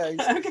stuff. Yeah.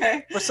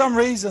 Okay. For some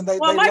reason,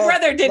 my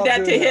brother did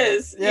that to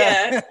his.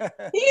 Yeah.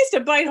 He used to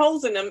bite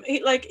holes in him.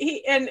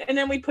 And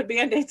then we put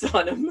Band-Aids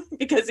on him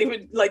because he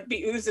would like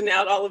be oozing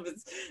out all of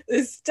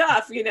his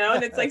stuff,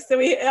 And it's like, so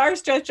our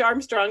Stretch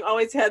Armstrong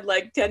always had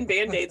like 10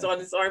 Band-Aids on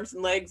his arms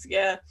and legs.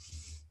 Yeah.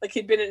 Like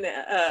he'd been in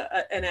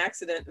an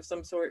accident of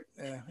some sort.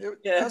 Yeah.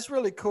 That's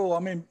really cool. I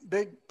mean,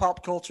 big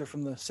pop culture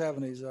from the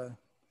 70s.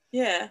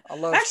 Yeah, I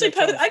love.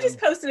 I just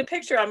posted a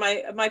picture on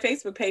my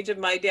Facebook page of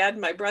my dad and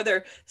my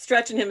brother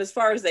stretching him as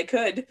far as they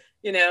could,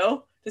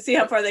 to see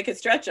how far they could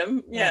stretch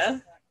him. Yeah,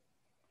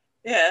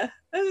 it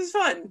was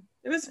fun.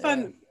 It was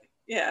fun.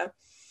 Yeah.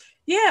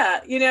 I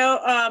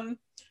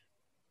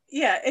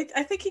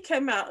think he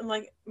came out in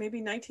like maybe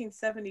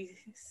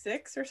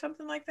 1976 or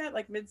something like that,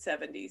 like mid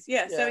 70s.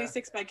 Yeah,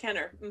 76 by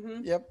Kenner.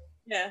 Mm-hmm. Yep.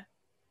 Yeah.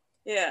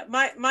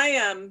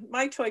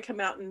 My toy came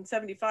out in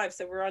 75,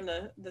 so we're on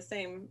the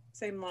same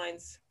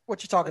lines.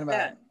 What you talking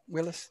about,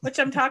 Willis? What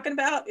I'm talking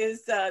about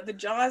is the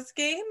Jaws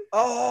game.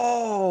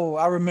 Oh,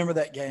 I remember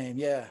that game.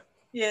 Yeah.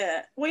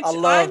 Yeah. Which I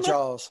love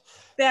Jaws.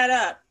 That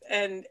up,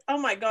 and oh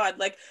my God,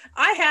 like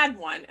I had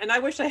one, and I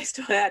wish I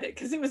still had it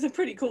because it was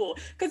pretty cool.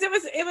 Because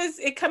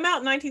it come out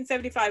in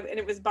 1975, and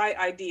it was by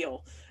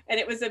Ideal, and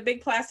it was a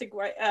big plastic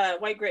great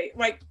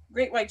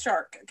white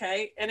shark.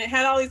 Okay, and it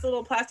had all these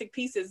little plastic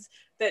pieces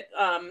that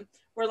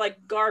were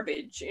like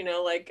garbage,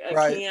 like a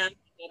can.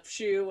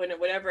 Shoe and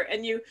whatever,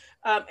 and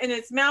and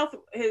its mouth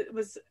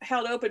was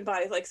held open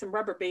by like some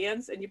rubber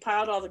bands, and you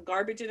piled all the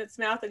garbage in its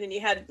mouth, and then you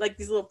had like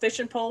these little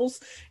fishing poles.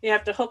 You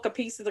have to hook a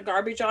piece of the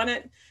garbage on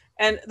it,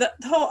 and the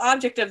whole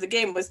object of the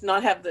game was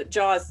not have the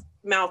Jaws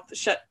mouth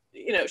shut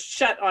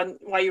on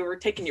while you were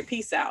taking your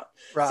piece out.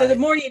 Right. So the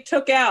more you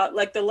took out,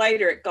 like the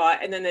lighter it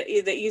got, and then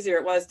the easier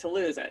it was to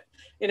lose it.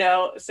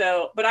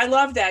 So but I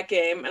loved that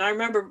game, and I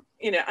remember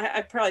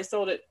I probably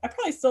sold it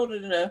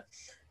in a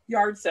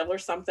yard sale or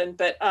something,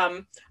 but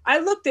I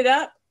looked it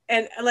up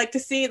and like to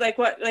see like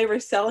what they were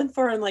selling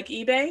for on like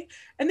eBay,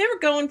 and they were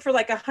going for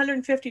like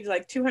 $150 to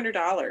like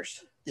 $200.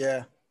 Yeah.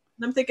 And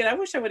I'm thinking I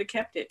wish I would have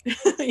kept it.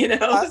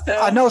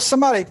 I know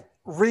somebody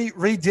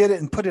redid it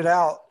and put it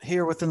out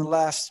here within the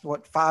last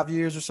 5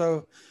 years or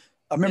so.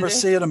 I remember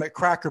seeing them at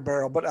Cracker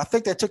Barrel, but I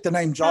think they took the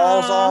name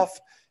Jaws off,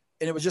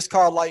 and it was just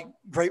called like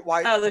Great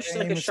White. Oh, there's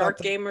like a shark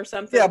game or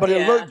something. Yeah, but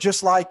it looked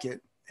just like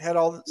it. Had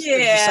all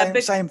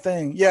the same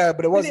thing. Yeah,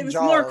 but it wasn't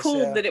Jaws. It was more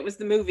cool that it was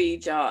the movie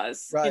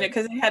Jaws, right.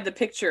 Because it had the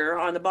picture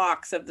on the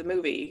box of the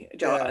movie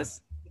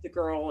Jaws, the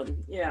girl,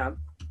 and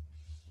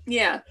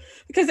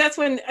because that's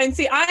when, and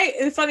see,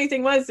 the funny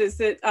thing is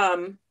that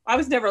I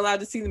was never allowed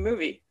to see the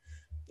movie,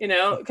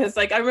 because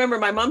like I remember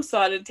my mom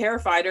saw it and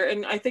terrified her,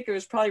 and I think it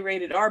was probably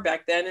rated R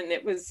back then, and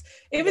it was.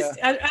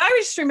 I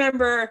just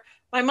remember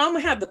my mom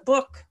had the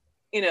book,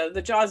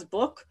 the Jaws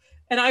book.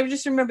 And I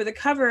just remember the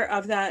cover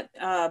of that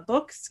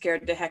book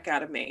scared the heck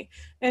out of me.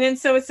 And then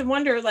so it's a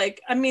wonder, like,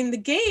 I mean, the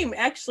game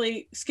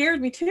actually scared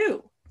me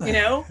too. you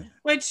know,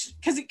 which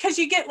because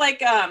you get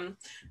like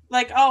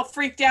all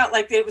freaked out,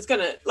 like it was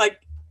gonna like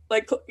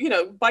you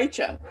know, bite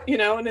you, you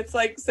know, and it's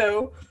like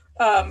so.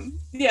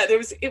 Yeah,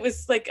 it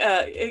was like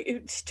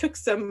it took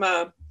some.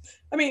 I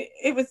mean,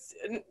 it was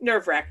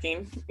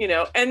nerve-wracking, you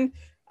know, and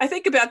I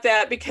think about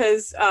that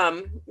because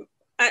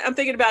I'm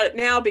thinking about it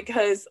now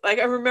because like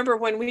I remember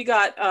when we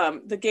got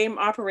the game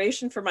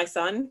Operation for my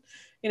son,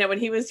 you know, when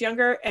he was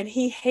younger, and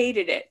he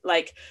hated it,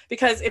 like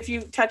because if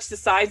you touch the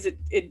sides,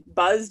 it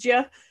buzzed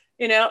you,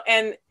 you know,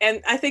 and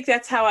I think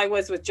that's how I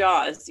was with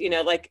Jaws, you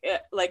know, like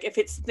if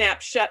it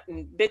snapped shut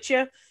and bit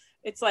you,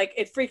 it's like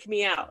it freaked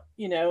me out,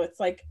 you know, it's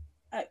like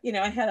you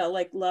know, I had a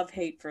like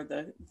love-hate for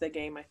the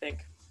game, I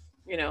think,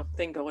 you know,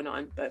 thing going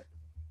on, but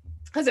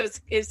because it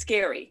was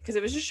scary because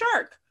it was a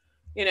shark,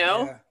 you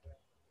know.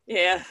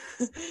 Yeah.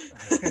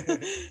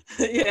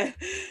 Yeah.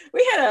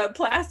 We had a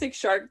plastic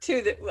shark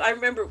too that I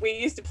remember we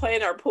used to play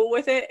in our pool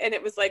with it, and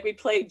it was like we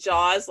played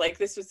Jaws, like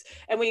this was,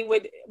 and we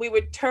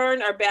would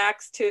turn our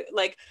backs to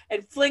like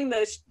and fling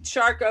the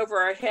shark over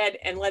our head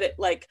and let it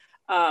like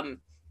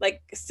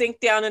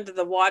sink down into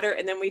the water,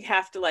 and then we'd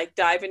have to like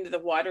dive into the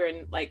water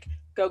and like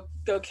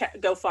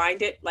go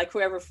find it, like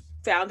whoever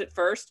found it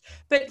first.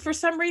 But for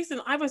some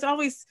reason I was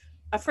always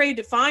afraid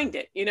to find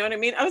it, you know what I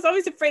mean? I was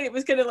always afraid it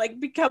was gonna like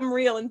become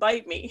real and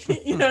bite me.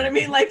 You know what I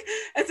mean? Like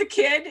as a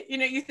kid, you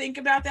know, you think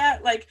about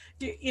that, like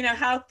you know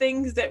how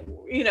things that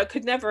you know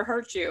could never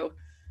hurt you,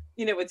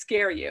 you know, would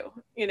scare you,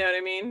 you know what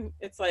I mean?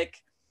 It's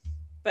like,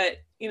 but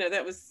you know,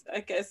 that was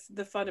I guess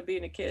the fun of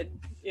being a kid,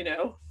 you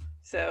know.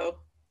 So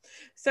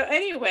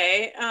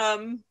anyway,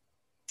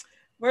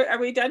 are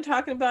we done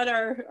talking about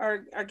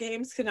our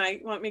games?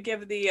 Want me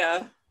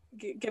to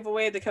give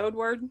away the code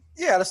word?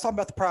 Yeah, let's talk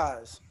about the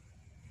prize.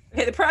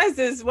 Okay, the prize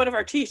is one of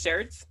our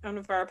t-shirts, one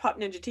of our Pop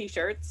Ninja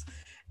t-shirts.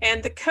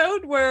 And the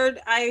code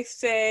word I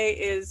say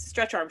is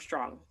Stretch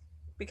Armstrong,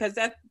 because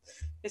that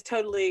is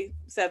totally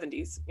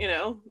 70s, you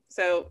know?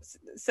 So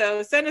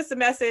send us a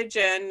message,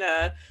 and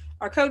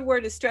our code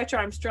word is Stretch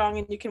Armstrong,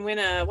 and you can win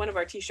one of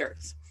our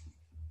t-shirts.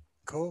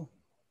 Cool.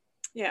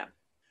 Yeah.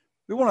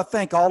 We want to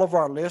thank all of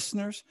our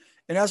listeners.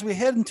 And as we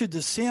head into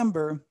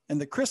December and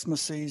the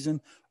Christmas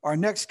season, our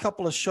next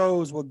couple of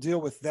shows will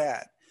deal with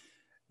that.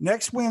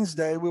 Next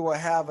Wednesday, we will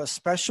have a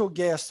special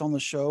guest on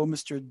the show,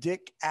 Mr.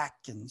 Dick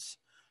Atkins,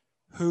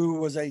 who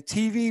was a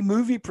TV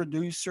movie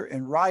producer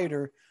and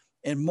writer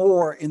and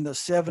more in the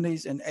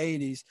 70s and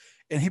 80s.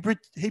 And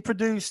he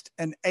produced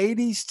an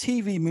 80s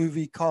TV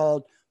movie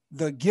called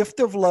The Gift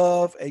of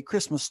Love, A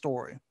Christmas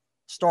Story,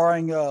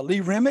 starring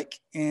Lee Remick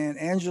and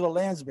Angela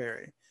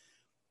Lansbury.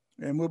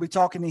 And we'll be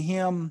talking to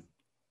him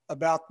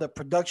about the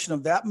production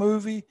of that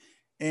movie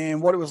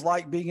and what it was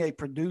like being a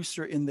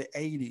producer in the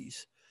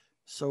 80s.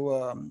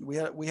 So we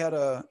had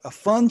a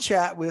fun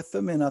chat with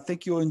them, and I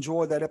think you'll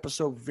enjoy that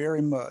episode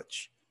very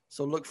much.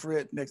 So look for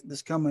it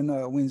this coming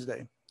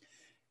Wednesday.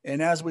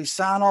 And as we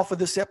sign off of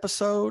this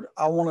episode,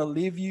 I want to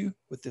leave you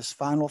with this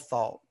final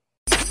thought.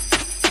 It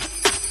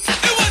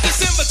was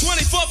December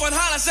 24th on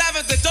Hollis Ave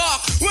at the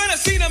dark, when I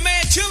seen a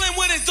man chilling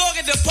with his dog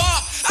at the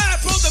park. I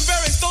approached him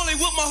very slowly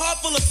with my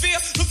heart full of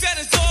fear, looked at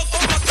his dog